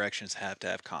day, corrections have to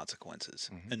have consequences,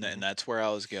 Hmm. and that's where I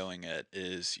was going at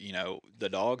is the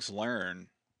dogs learn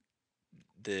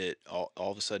that all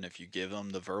of a sudden if you give them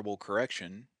the verbal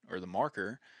correction or the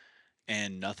marker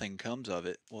and nothing comes of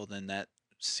it, well then that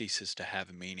ceases to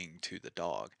have meaning to the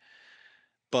dog.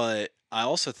 But I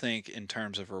also think in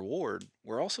terms of reward,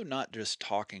 we're also not just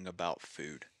talking about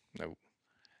food. Nope.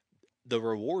 The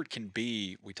reward can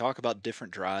be we talk about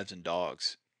different drives in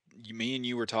dogs. Me and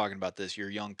you were talking about this. Your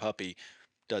young puppy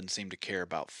doesn't seem to care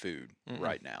about food Mm-mm.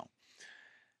 right now.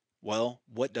 Well,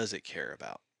 what does it care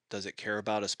about? Does it care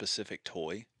about a specific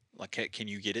toy? Like, can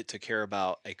you get it to care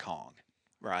about a Kong?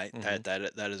 Right. Hmm.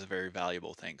 That is a very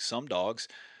valuable thing. Some dogs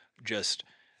just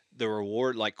the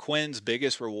reward, like Quinn's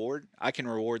biggest reward, I can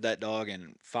reward that dog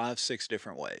in 5, 6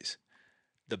 different ways.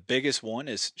 The biggest one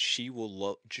is she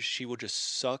will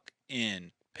just suck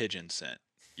in pigeon scent.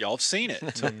 Y'all have seen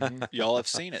it. Hmm. Y'all have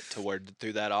seen it to where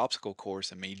through that obstacle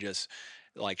course and me just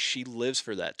like she lives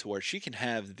for that to where she can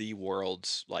have the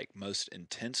world's like most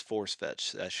intense force fetch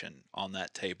session on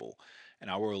that table and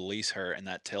I will release her, and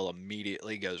that tail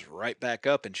immediately goes right back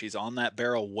up, and she's on that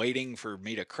barrel waiting for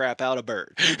me to crap out a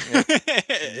bird. Yep. Yep.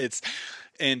 It's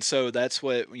and so that's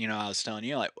what I was telling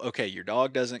you, like, okay, your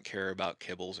dog doesn't care about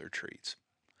kibbles or treats.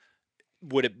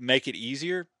 Would it make it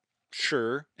easier?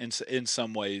 Sure, in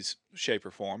some ways, shape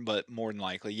or form, but more than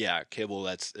likely, yeah, kibble.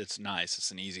 It's nice.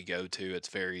 It's an easy go to. It's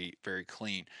very very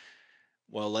clean.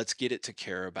 Well, let's get it to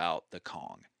care about the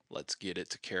Kong. Let's get it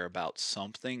to care about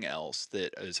something else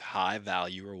that is high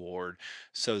value reward,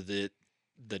 so that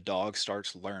the dog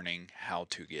starts learning how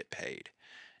to get paid.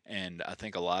 And I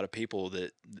think a lot of people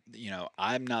that,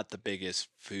 I'm not the biggest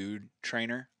food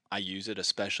trainer. I use it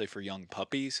especially for young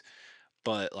puppies.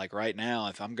 But like right now,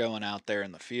 if I'm going out there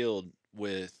in the field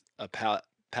with a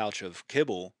pouch of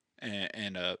kibble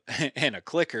and a and a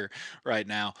clicker right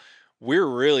now, we're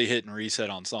really hitting reset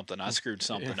on something. I screwed Yeah.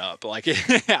 something up. Like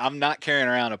I'm not carrying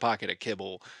around a pocket of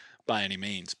kibble by any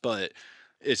means, but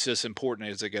it's just important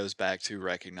as it goes back to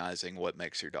recognizing what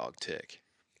makes your dog tick.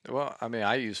 Well, I mean,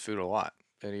 I use food a lot,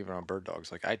 and even on bird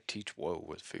dogs. Like I teach whoa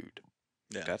with food.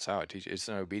 Yeah. That's how I teach. It's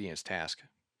an obedience task.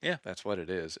 Yeah. That's what it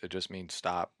is. It just means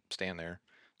stop, stand there.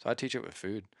 So I teach it with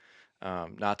food.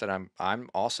 Not that I'm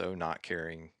also not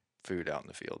carrying food out in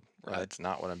the field. Right. That's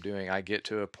not what I'm doing. I get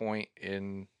to a point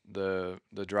in the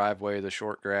driveway, the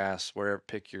short grass, wherever,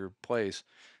 pick your place,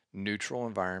 neutral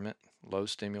environment, low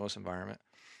stimulus environment,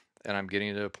 and I'm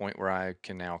getting to a point where I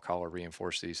can now collar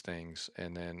reinforce these things,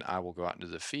 and then I will go out into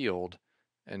the field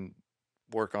and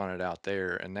work on it out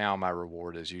there. And now my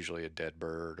reward is usually a dead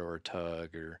bird or a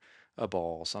tug or a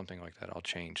ball, something like that. I'll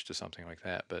change to something like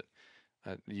that, but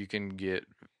you can get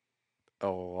a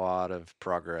lot of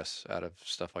progress out of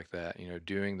stuff like that.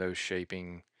 Doing those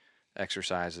shaping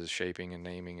exercises, shaping and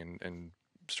naming, and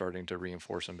starting to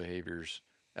reinforce some behaviors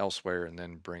elsewhere, and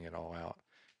then bring it all out.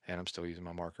 And I'm still using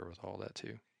my marker with all that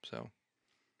too. So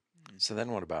So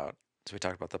then what about, so we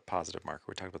talked about the positive marker,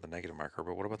 we talked about the negative marker,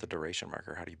 but what about the duration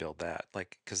marker? How do you build that?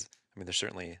 Like, because I mean, there's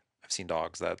certainly, I've seen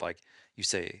dogs that like you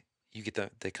say, you get the,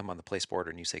 they come on the place border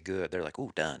and you say good, they're like,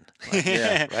 ooh, done. Like,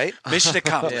 yeah, right? Mission yeah.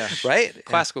 accomplished. Right? And,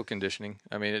 Classical conditioning.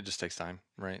 I mean, it just takes time,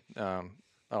 right?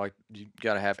 I like you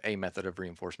got to have a method of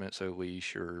reinforcement, so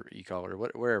leash or e-collar,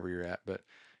 wherever you're at. But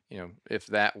if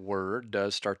that word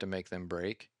does start to make them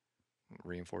break,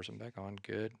 reinforce them back on.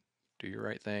 Good, do your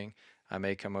right thing. I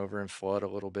may come over and flood a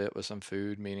little bit with some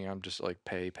food, meaning I'm just like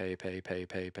pay,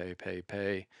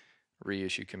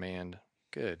 reissue command,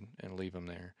 good, and leave them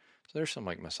there. So there's some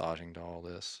like massaging to all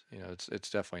this. It's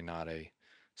definitely not a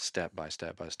step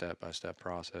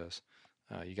process.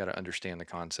 You got to understand the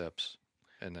concepts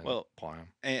and then Well, apply them.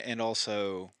 and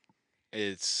also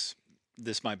it's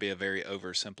this might be a very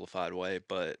oversimplified way,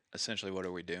 but essentially what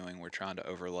are we doing? We're trying to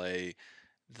overlay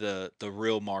the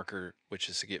real marker, which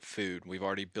is to get food. We've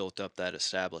already built up that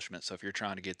establishment. So if you're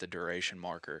trying to get the duration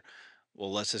marker,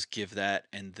 well, let's just give that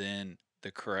and then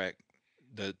the correct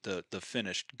the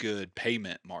finished good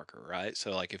payment marker, right?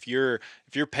 So like if your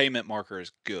payment marker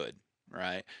is good,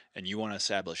 right, and you want to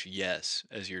establish yes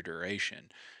as your duration,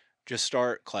 just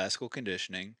start classical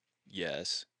conditioning,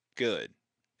 yes, good.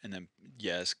 And then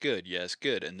yes, good.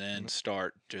 And then Mhm.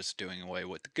 start just doing away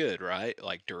with the good, right?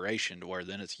 Like duration to where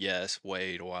then it's yes,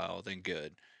 wait a while, then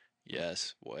good.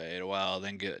 Yes, wait a while,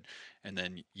 then good. And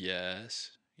then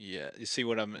yes, yeah. You see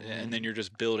what I'm and then Mhm. you're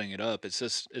just building it up. It's the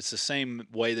same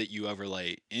way that you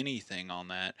overlay anything on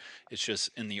that. It's just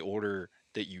in the order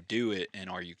that you do it, and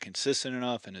are you consistent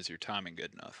enough, and is your timing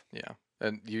good enough? Yeah.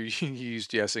 And you, you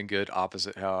used yes and good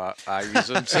opposite how I use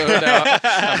them. So now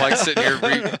I'm like sitting here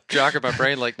jocking my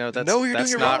brain like, no, no, you're doing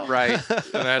that's it not wrong. right.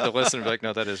 And I had to listen and be like,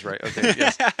 no, that is right. Okay,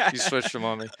 yes, you switched them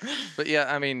on me. But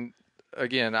yeah, I mean,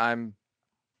 again, I'm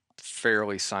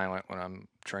fairly silent when I'm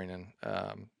training.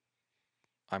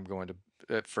 I'm going to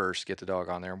at first get the dog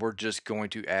on there, and we're just going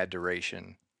to add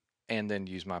duration, and then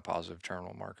use my positive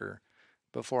terminal marker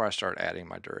before I start adding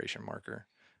my duration marker.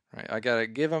 Right, I gotta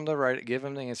give them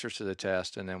the answers to the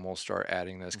test, and then we'll start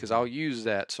adding this because I'll use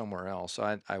that somewhere else.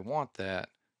 So I want that,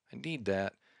 I need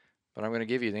that, but I'm going to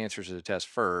give you the answers to the test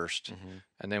first, Mm-hmm.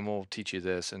 and then we'll teach you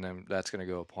this, and then that's going to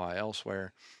go apply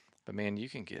elsewhere. But man, you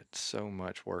can get so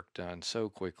much work done so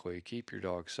quickly. Keep your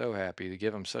dog so happy to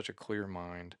give them such a clear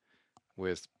mind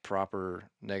with proper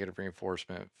negative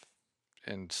reinforcement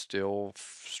and still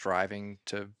striving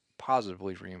to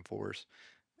positively reinforce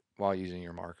while using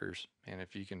your markers. And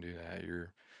if you can do that, you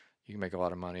can make a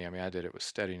lot of money. I mean, I did it with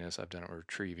steadiness. I've done it with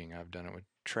retrieving. I've done it with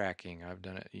tracking. I've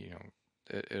done it.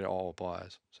 It all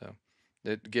applies. So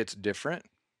it gets different.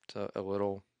 It's a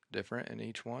little different in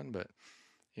each one, but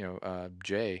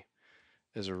Jay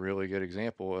is a really good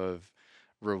example of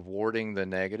rewarding the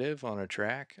negative on a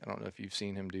track. I don't know if you've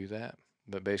seen him do that,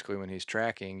 But basically, when he's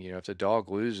tracking, if the dog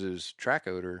loses track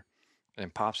odor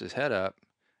and pops his head up,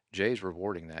 Jay's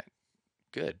rewarding that.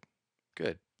 Good,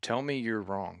 good. Tell me you're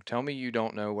wrong. Tell me you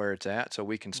don't know where it's at so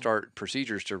we can start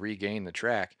procedures to regain the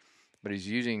track. But he's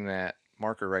using that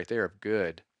marker right there of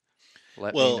good.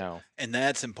 Let me Well, know. and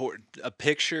that's important.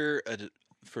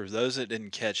 For those that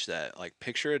didn't catch that, like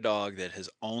picture a dog that has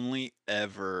only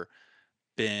ever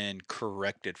been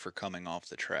corrected for coming off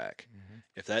the track. Mm-hmm.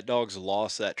 If that dog's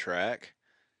lost that track,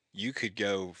 you could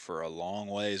go for a long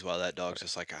ways while that dog's Right.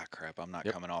 just like, ah, crap, I'm not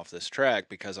Yep. coming off this track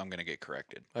because I'm going to get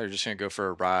corrected. Oh, you're just going to go for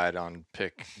a ride on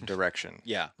pick direction,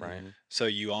 Yeah. right? Mm-hmm. So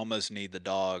you almost need the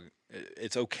dog.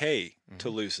 It's okay to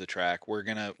Mm-hmm. lose the track. We're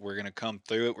gonna come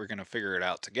through it. We're gonna figure it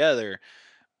out together.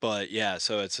 But yeah,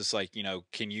 so it's just like,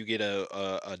 can you get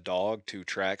a dog to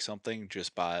track something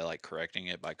just by like correcting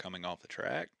it by coming off the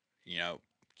track? You know,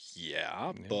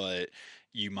 yeah, Yeah. but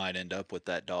you might end up with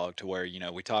that dog to where,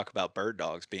 we talk about bird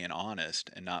dogs being honest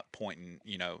and not pointing,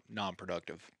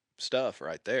 non-productive stuff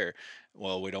right there.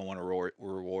 Well, we don't want to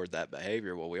reward that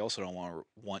behavior. Well, we also don't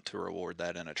want to reward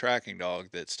that in a tracking dog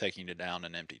that's taking it down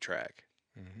an empty track,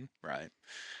 Mm-hmm. right?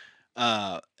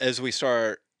 As we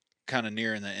start kind of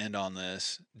nearing the end on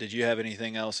this, did you have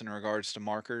anything else in regards to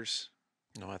markers?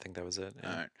 No, I think that was it. All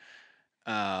Yeah.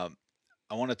 right.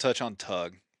 I want to touch on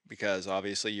tug because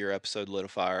obviously your episode lit a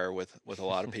fire with a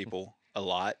lot of people, A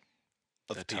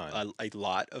ton. a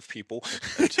lot of people.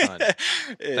 A ton.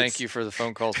 Thank It's you for the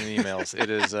phone calls and emails. It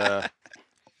is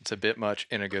it's a bit much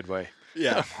in a good way.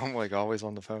 yeah. I'm like always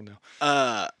on the phone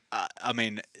now. I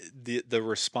mean, the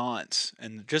response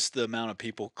and just the amount of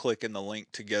people clicking the link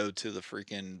to go to the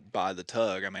freaking buy the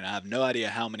tug. I mean, I have no idea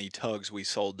how many tugs we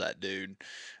sold that dude,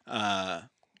 uh, A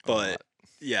but lot.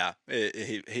 yeah,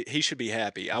 he should be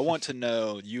happy. I want to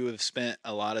know you have spent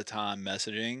a lot of time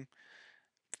messaging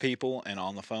people and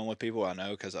on the phone with people. I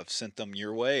know because I've sent them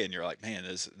your way, and you're like, man,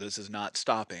 this is not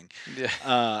stopping. Yeah.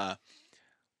 Uh,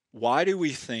 why do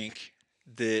we think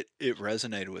that it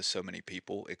resonated with so many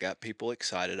people? It got people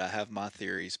excited. I have my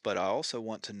theories, but I also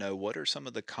want to know what are some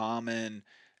of the common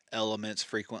elements,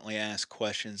 frequently asked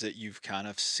questions that you've kind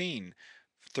of seen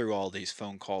through all these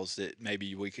phone calls that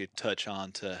maybe we could touch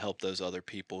on to help those other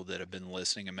people that have been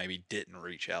listening and maybe didn't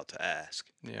reach out to ask.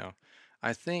 Yeah.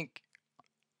 I think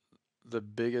the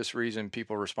biggest reason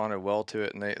people responded well to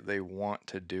it and they want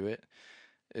to do it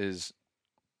is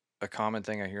a common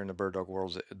thing I hear in the bird dog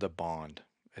world is the bond.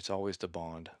 It's always the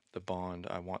bond. The bond.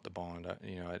 I want the bond.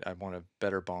 I want a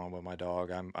better bond with my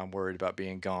dog. I'm worried about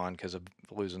being gone because of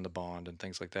losing the bond and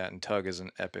things like that. And tug is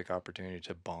an epic opportunity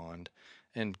to bond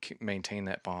and maintain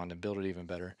that bond and build it even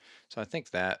better. So I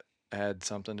think that had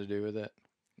something to do with it.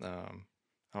 I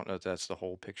don't know if that's the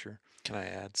whole picture. Can I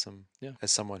add some, Yeah.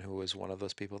 as someone who was one of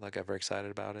those people that got very excited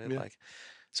about it? Yeah. Like,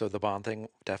 so the bond thing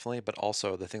definitely, but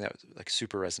also the thing that like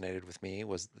super resonated with me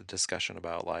was the discussion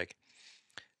about like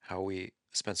how we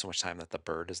spend so much time that the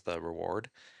bird is the reward,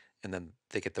 and then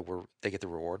they get the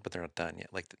reward, but they're not done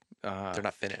yet. Like Uh, they're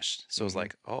not finished. So it's mm-hmm.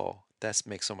 like, oh, that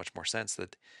makes so much more sense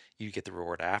that you get the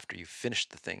reward after you finish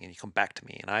the thing and you come back to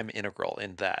me, and I'm integral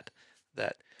in that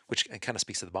which kind of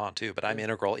speaks to the bond too. But I'm Yeah.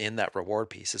 integral in that reward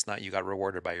piece. It's not you got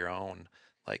rewarded by your own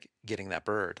like getting that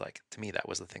bird. Like to me, that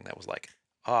was the thing that was like,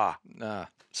 ah,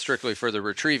 Strictly for the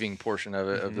retrieving portion of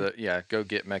it, of mm-hmm, the go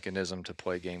get mechanism to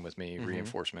play game with me. mm-hmm,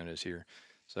 Reinforcement is here.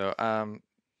 So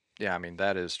yeah, I mean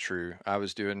that is true. I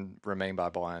was doing remain by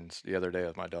blinds the other day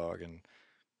with my dog, and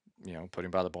put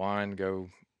him by the blind, go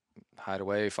hide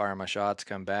away, fire my shots,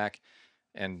 come back,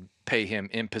 and pay him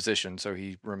in position so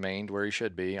he remained where he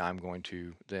should be. I'm going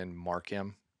to then mark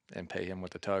him and pay him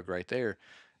with the tug right there.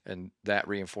 And that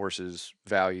reinforces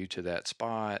value to that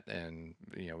spot. And,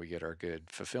 we get our good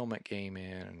fulfillment game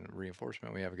in and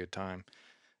reinforcement. We have a good time.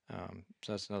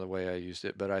 So that's another way I used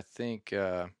it. But I think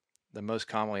the most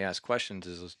commonly asked questions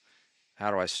is how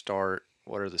do I start?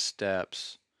 What are the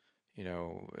steps?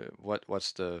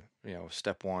 What's the,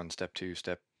 step one, step two,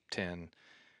 step 10,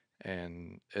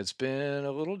 and it's been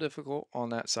a little difficult on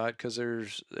that side because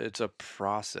it's a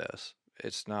process.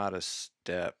 It's not a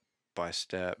step by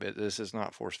step. This is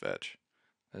not force fetch.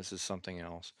 This is something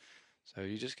else. So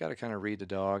you just got to kind of read the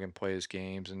dog and play his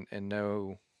games and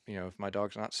know, if my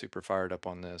dog's not super fired up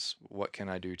on this, what can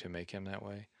I do to make him that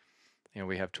way?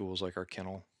 We have tools like our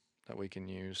kennel that we can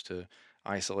use to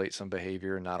isolate some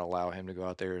behavior and not allow him to go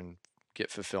out there and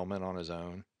get fulfillment on his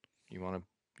own. You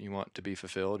want to be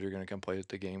fulfilled, you're going to come play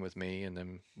the game with me, and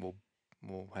then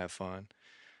we'll have fun,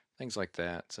 things like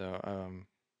that. So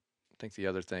I think the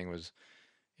other thing was,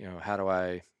 how do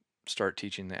I start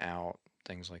teaching the out,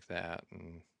 things like that,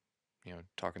 and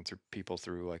talking through people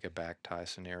through like a back tie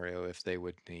scenario if they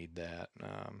would need that.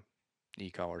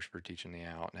 e-collars for teaching the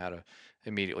out and how to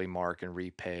immediately mark and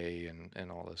repay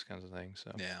and all those kinds of things.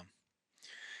 So Yeah.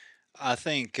 I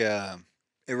think it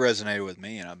resonated with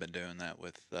me, and I've been doing it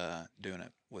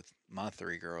with my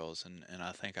three girls, and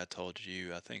I think I told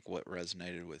you. I think what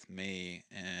resonated with me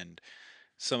and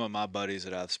some of my buddies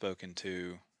that I've spoken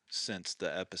to since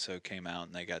the episode came out,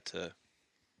 and they got to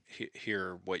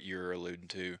hear what you're alluding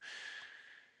to,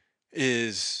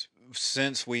 is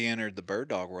since we entered the bird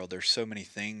dog world, there's so many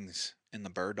things in the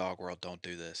bird dog world. Don't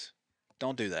do this.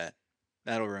 Don't do that.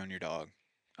 That'll ruin your dog.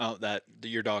 Oh, that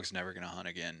your dog's never gonna hunt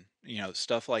again.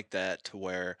 Stuff like that. To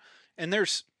where, and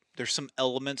there's some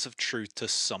elements of truth to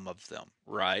some of them,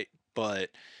 right?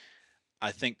 But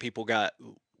I think people got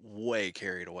way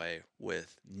carried away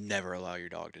with never allow your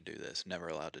dog to do this, never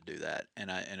allowed to do that. And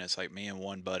it's like me and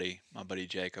one buddy, my buddy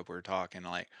Jacob, we were talking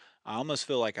like I almost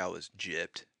feel like I was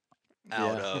gypped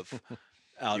out yeah, of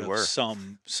out you of were.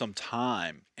 some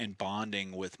time and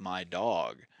bonding with my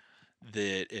dog,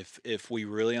 that if we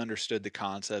really understood the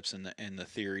concepts and the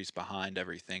theories behind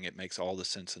everything, it makes all the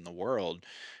sense in the world.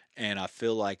 And I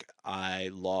feel like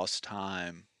I lost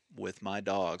time with my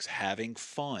dogs having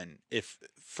fun, if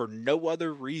for no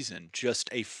other reason, just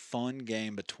a fun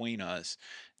game between us,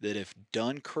 that if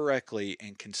done correctly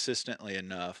and consistently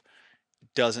enough,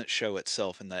 doesn't show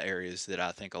itself in the areas that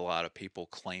I think a lot of people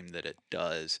claim that it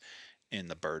does in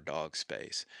the bird dog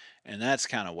space. And that's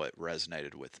kind of what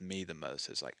resonated with me the most,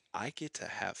 is like I get to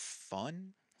have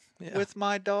fun Yeah. with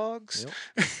my dogs.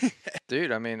 Yep.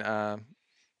 Dude, I mean, I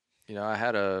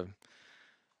had a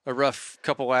rough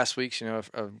couple last weeks.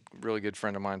 A really good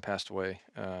friend of mine passed away.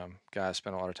 Guy I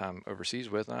spent a lot of time overseas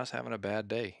with, and I was having a bad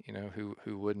day.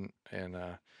 Who wouldn't? And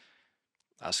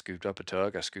I scooped up a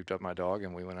tug. I scooped up my dog,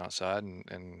 and we went outside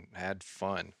and had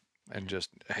fun. And Mhm. just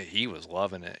hey, he was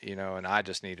loving it. And I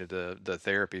just needed the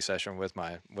therapy session with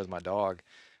my dog,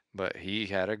 but he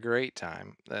had a great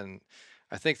time. And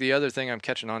I think the other thing I'm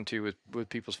catching on to with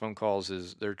people's phone calls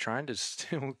is they're trying to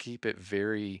still keep it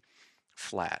very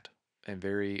flat and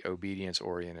very obedience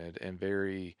oriented and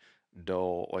very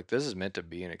dull. Like this is meant to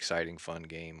be an exciting, fun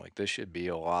game. Like this should be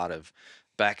a lot of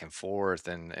back and forth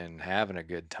and having a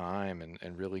good time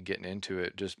and really getting into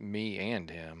it, just me and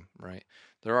him, right?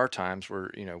 There are times where,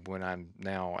 when I'm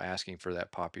now asking for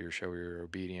that poppy or show your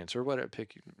obedience or what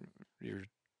pick your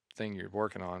thing you're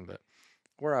working on, but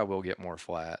where I will get more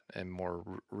flat and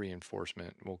more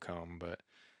reinforcement will come. But,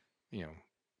 you know,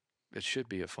 it should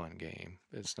be a fun game.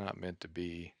 It's not meant to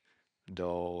be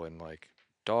dull and like,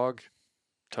 dog,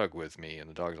 tug with me, and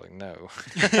the dog's like, no.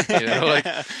 Like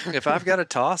if I've got to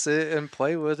toss it and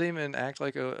play with him and act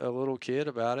like a little kid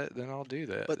about it, then I'll do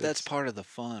that. But that's It's part of the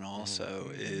fun Mhm. also.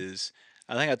 hmm Is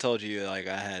I think I told you, like,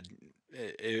 I had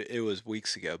it was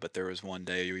weeks ago, but there was one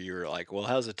day where you were like, well,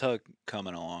 how's the tug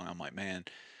coming along? I'm like, man,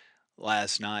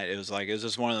 last night it was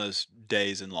just one of those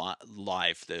days in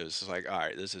life that was just like, all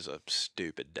right, this is a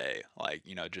stupid day, like,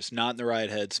 just not in the right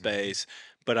Mhm. headspace.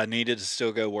 But I needed to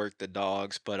still go work the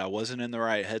dogs, but I wasn't in the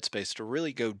right headspace to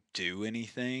really go do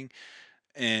anything.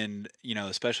 And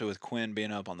especially with Quinn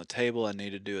being up on the table, I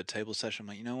need to do a table session. I'm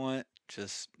like, you know what,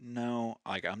 just no,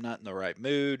 like, I'm not in the right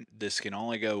mood, this can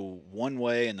only go one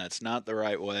way, and that's not the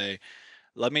right way.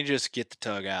 Let me just get the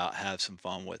tug out, have some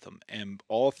fun with them. And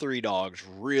all three dogs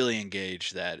really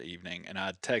engaged that evening. And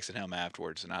I texted him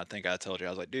afterwards, and I think I told you, I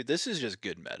was like, dude, this is just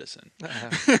good medicine.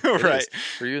 it Right. is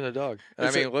for you and the dog. I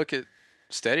It's a, mean, look at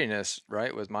steadiness,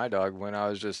 right? With my dog, when I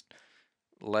was just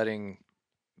letting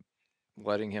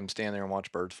letting him stand there and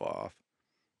watch birds fly off.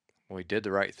 We did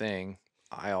the right thing.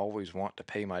 I always want to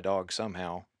pay my dog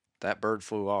somehow. That bird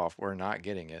flew off. We're not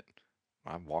getting it.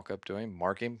 I walk up to him,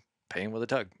 mark him, pay him with a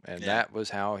tug. And yeah. that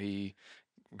was how he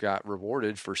got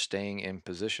rewarded for staying in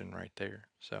position right there.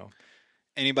 So,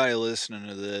 Anybody listening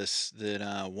to this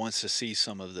that wants to see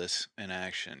some of this in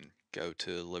action, go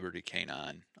to Liberty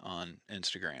Canine on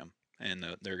Instagram, and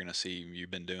they're going to see you've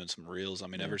been doing some reels. I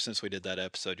mean, yeah. ever since we did that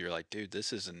episode, you're like, dude,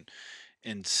 this isn't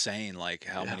insane, like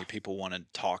how Yeah. many people want to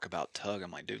talk about tug.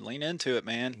 I'm like, dude, lean into it,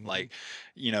 man. hmm Like,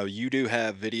 you do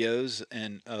have videos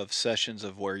and of sessions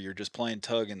of where you're just playing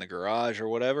tug in the garage or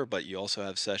whatever, but you also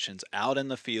have sessions out in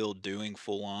the field doing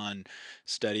full on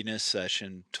steadiness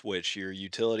session, to which your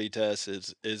utility test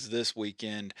is this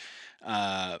weekend.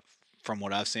 uh from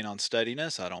what I've seen on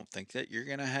steadiness, I don't think that you're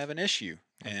going to have an issue.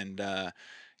 And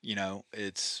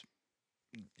it's,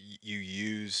 you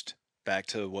used, back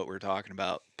to what we're talking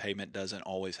about, payment doesn't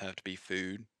always have to be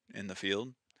food in the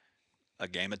field. a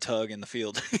game of tug in the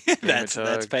field. Game of That's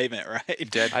tug, payment, right?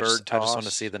 dead bird I just want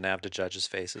to see toss. the NAVDA judges'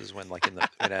 faces when, like, in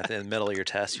the middle of your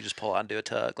test, you just pull out and do a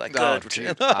tug. Like, Oh, good.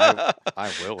 dude, I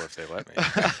will if they let me.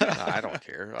 I don't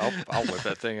care. I'll whip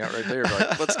that thing out right there. Be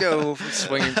like, let's go,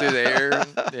 swing him through the air,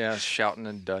 and, yeah, shouting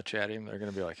in Dutch at him. They're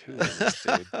gonna be like, who is this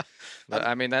dude? But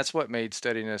I mean, that's what made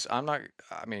steadiness. I'm not.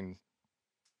 I mean,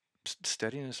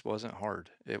 steadiness wasn't hard.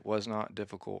 It was not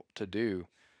difficult to do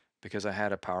because I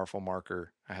had a powerful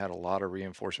marker. I had a lot of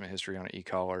reinforcement history on an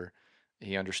e-collar.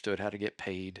 He understood how to get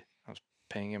paid. I was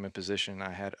paying him in position.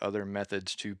 I had other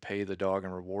methods to pay the dog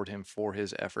and reward him for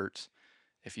his efforts.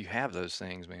 If you have those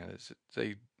things, man,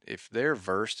 if they're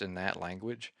versed in that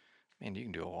language, man, you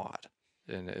can do a lot,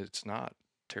 and it's not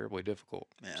terribly difficult.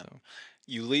 Yeah. So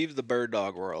You leave the bird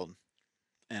dog world,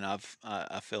 and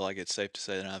I feel like it's safe to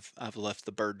say that I've left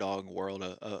the bird dog world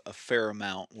a fair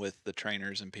amount with the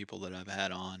trainers and people that I've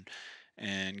had on,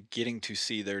 and getting to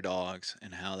see their dogs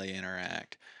and how they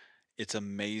interact. It's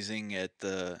amazing at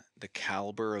the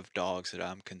caliber of dogs that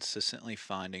I'm consistently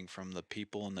finding from the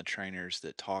people and the trainers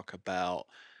that talk about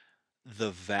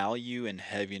the value and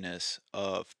heaviness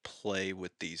of play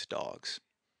with these dogs.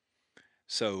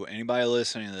 So anybody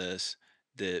listening to this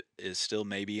that is still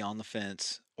maybe on the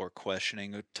fence or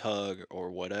questioning a tug or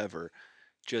whatever,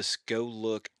 just go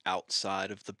look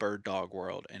outside of the bird dog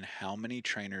world and how many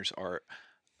trainers are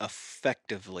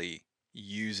effectively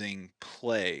using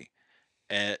play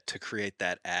to create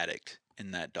that addict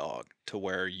in that dog to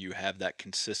where you have that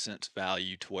consistent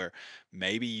value to where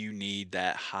maybe you need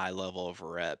that high level of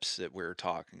reps that we were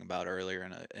talking about earlier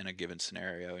in a given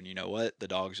scenario, and you know what, the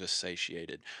dog's just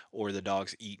satiated or the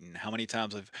dog's eaten. How many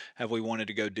times have we wanted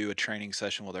to go do a training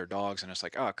session with our dogs and it's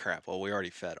like, oh crap, well we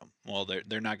already fed them. Well,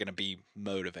 they're not going to be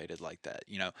motivated like that,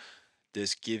 you know.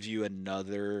 This gives you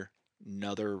another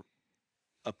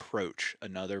approach,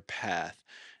 another path,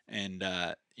 and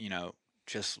you know,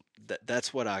 just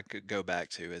that's what I could go back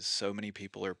to. Is so many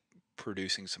people are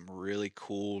producing some really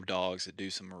cool dogs that do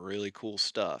some really cool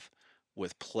stuff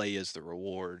with play as the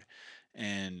reward,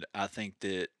 and I think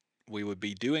that we would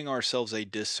be doing ourselves a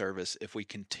disservice if we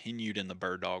continued in the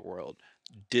bird dog world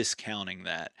discounting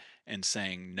that and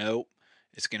saying nope,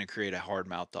 it's going to create a hard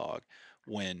mouth dog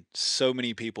when so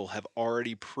many people have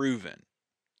already proven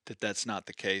that that's not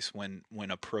the case when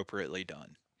appropriately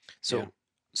done. yeah,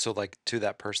 So, like, to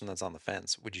that person that's on the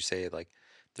fence, would you say, like,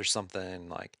 there's something,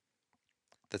 like,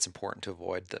 that's important to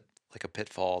avoid, that, like, a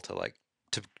pitfall to, like,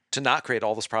 to not create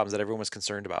all those problems that everyone was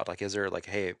concerned about? Like, is there, like,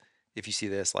 hey, if you see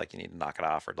this, like, you need to knock it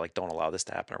off, or, like, don't allow this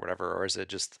to happen or whatever? Or is it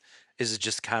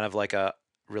just kind of like a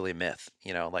really myth,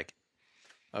 like,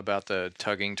 about the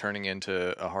tugging turning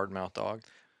into a hard mouth dog.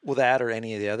 well, that or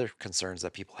any of the other concerns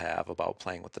that people have about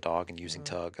playing with the dog and using Uh,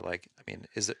 tug? Like, I mean,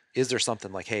 is there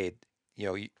something like, hey,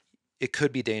 it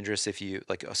could be dangerous if you,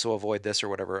 like, so avoid this or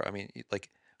whatever? I mean, like,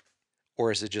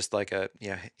 or is it just like a,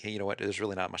 yeah, hey, you know what? There's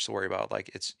really not much to worry about.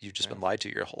 Like, you've just yeah, been lied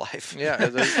to your whole life. yeah.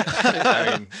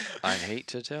 I mean, I hate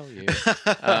to tell you.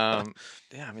 Um,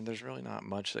 yeah, I mean, there's really not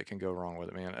much that can go wrong with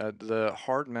it, man. The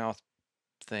hard mouth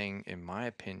thing, in my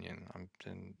opinion,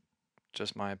 in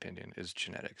just my opinion, is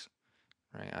genetics.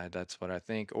 Right, that's what I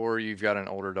think. Or you've got an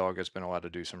older dog that's been allowed to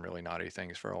do some really naughty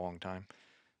things for a long time,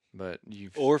 but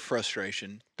Or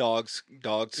frustration. Dogs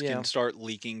yeah, can start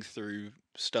leaking through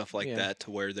stuff like yeah. that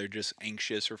to where they're just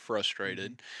anxious or hmm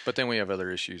frustrated. But then we have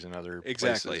other issues in other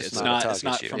Exactly. It's places. not a It's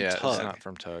tug not issue. from Yeah, it's tug. not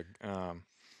from tug.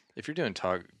 If you're doing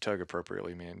tug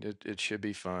appropriately, man, it should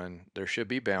be fun. There should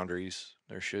be boundaries.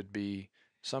 There should be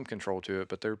some control to it,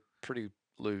 but they're pretty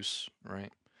loose,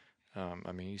 right?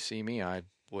 I mean, you see me, I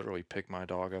literally pick my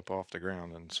dog up off the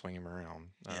ground and swing him around.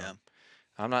 Yeah.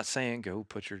 I'm not saying go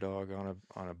put your dog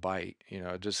on a bite.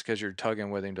 Just because you're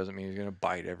tugging with him doesn't mean he's gonna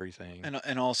bite everything.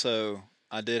 And also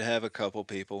I did have a couple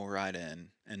people write in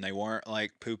and they weren't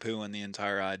like poo pooing the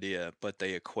entire idea, but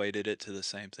they equated it to the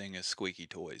same thing as squeaky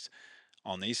toys.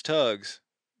 On these tugs,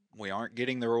 we aren't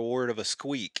getting the reward of a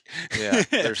squeak. Yeah,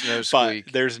 there's no But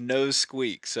squeak. there's no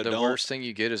squeak. So The don't worst thing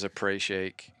you get is a prey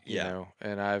shake. yeah.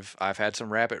 And I've had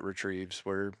some rabbit retrieves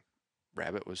where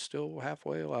rabbit was still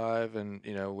halfway alive, and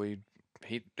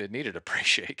he it needed a prey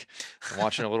shake. And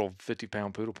watching a little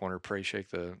 50-pound poodle pointer prey shake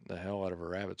the hell out of a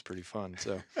rabbit's pretty fun.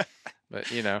 So, but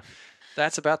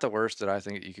that's about the worst that I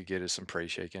think that you could get is some prey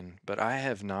shaking. But I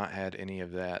have not had any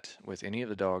of that with any of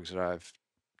the dogs that I've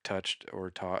touched or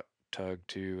taught tug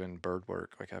to and bird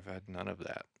work. Like I've had none of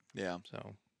that. Yeah.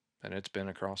 So, and it's been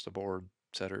across the board: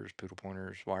 setters, poodle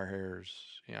pointers, wire hairs.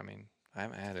 Yeah, I mean, I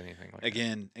haven't had anything like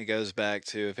Again, it goes back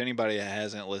to, if anybody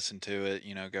hasn't listened to it,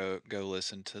 go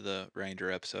listen to the Ranger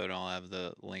episode. I'll have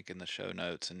the link in the show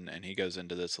notes, and he goes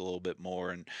into this a little bit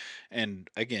more. And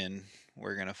again,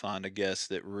 we're gonna find a guest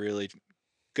that really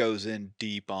goes in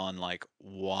deep on like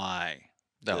why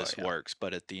that. Oh this yeah. works.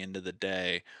 But at the end of the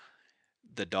day,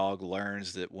 the dog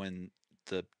learns that when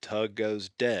the tug goes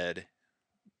dead,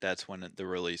 that's when the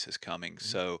release is coming. Mhm.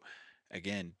 So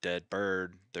again, dead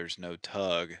bird, there's no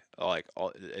tug. Like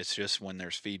it's just when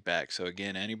there's feedback. So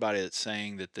again, anybody that's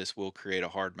saying that this will create a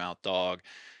hard mouth dog,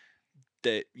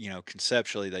 that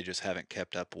conceptually they just haven't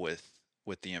kept up with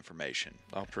the information.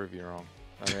 I'll prove you wrong.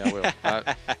 I mean,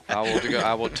 I will.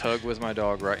 I will tug with my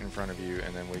dog right in front of you,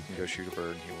 and then we can go shoot a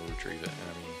bird, and he will retrieve it. And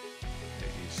I mean,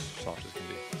 he's soft as can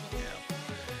be.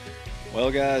 Yeah.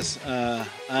 Well, guys,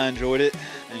 I enjoyed it,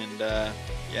 and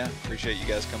yeah, appreciate you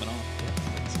guys coming on.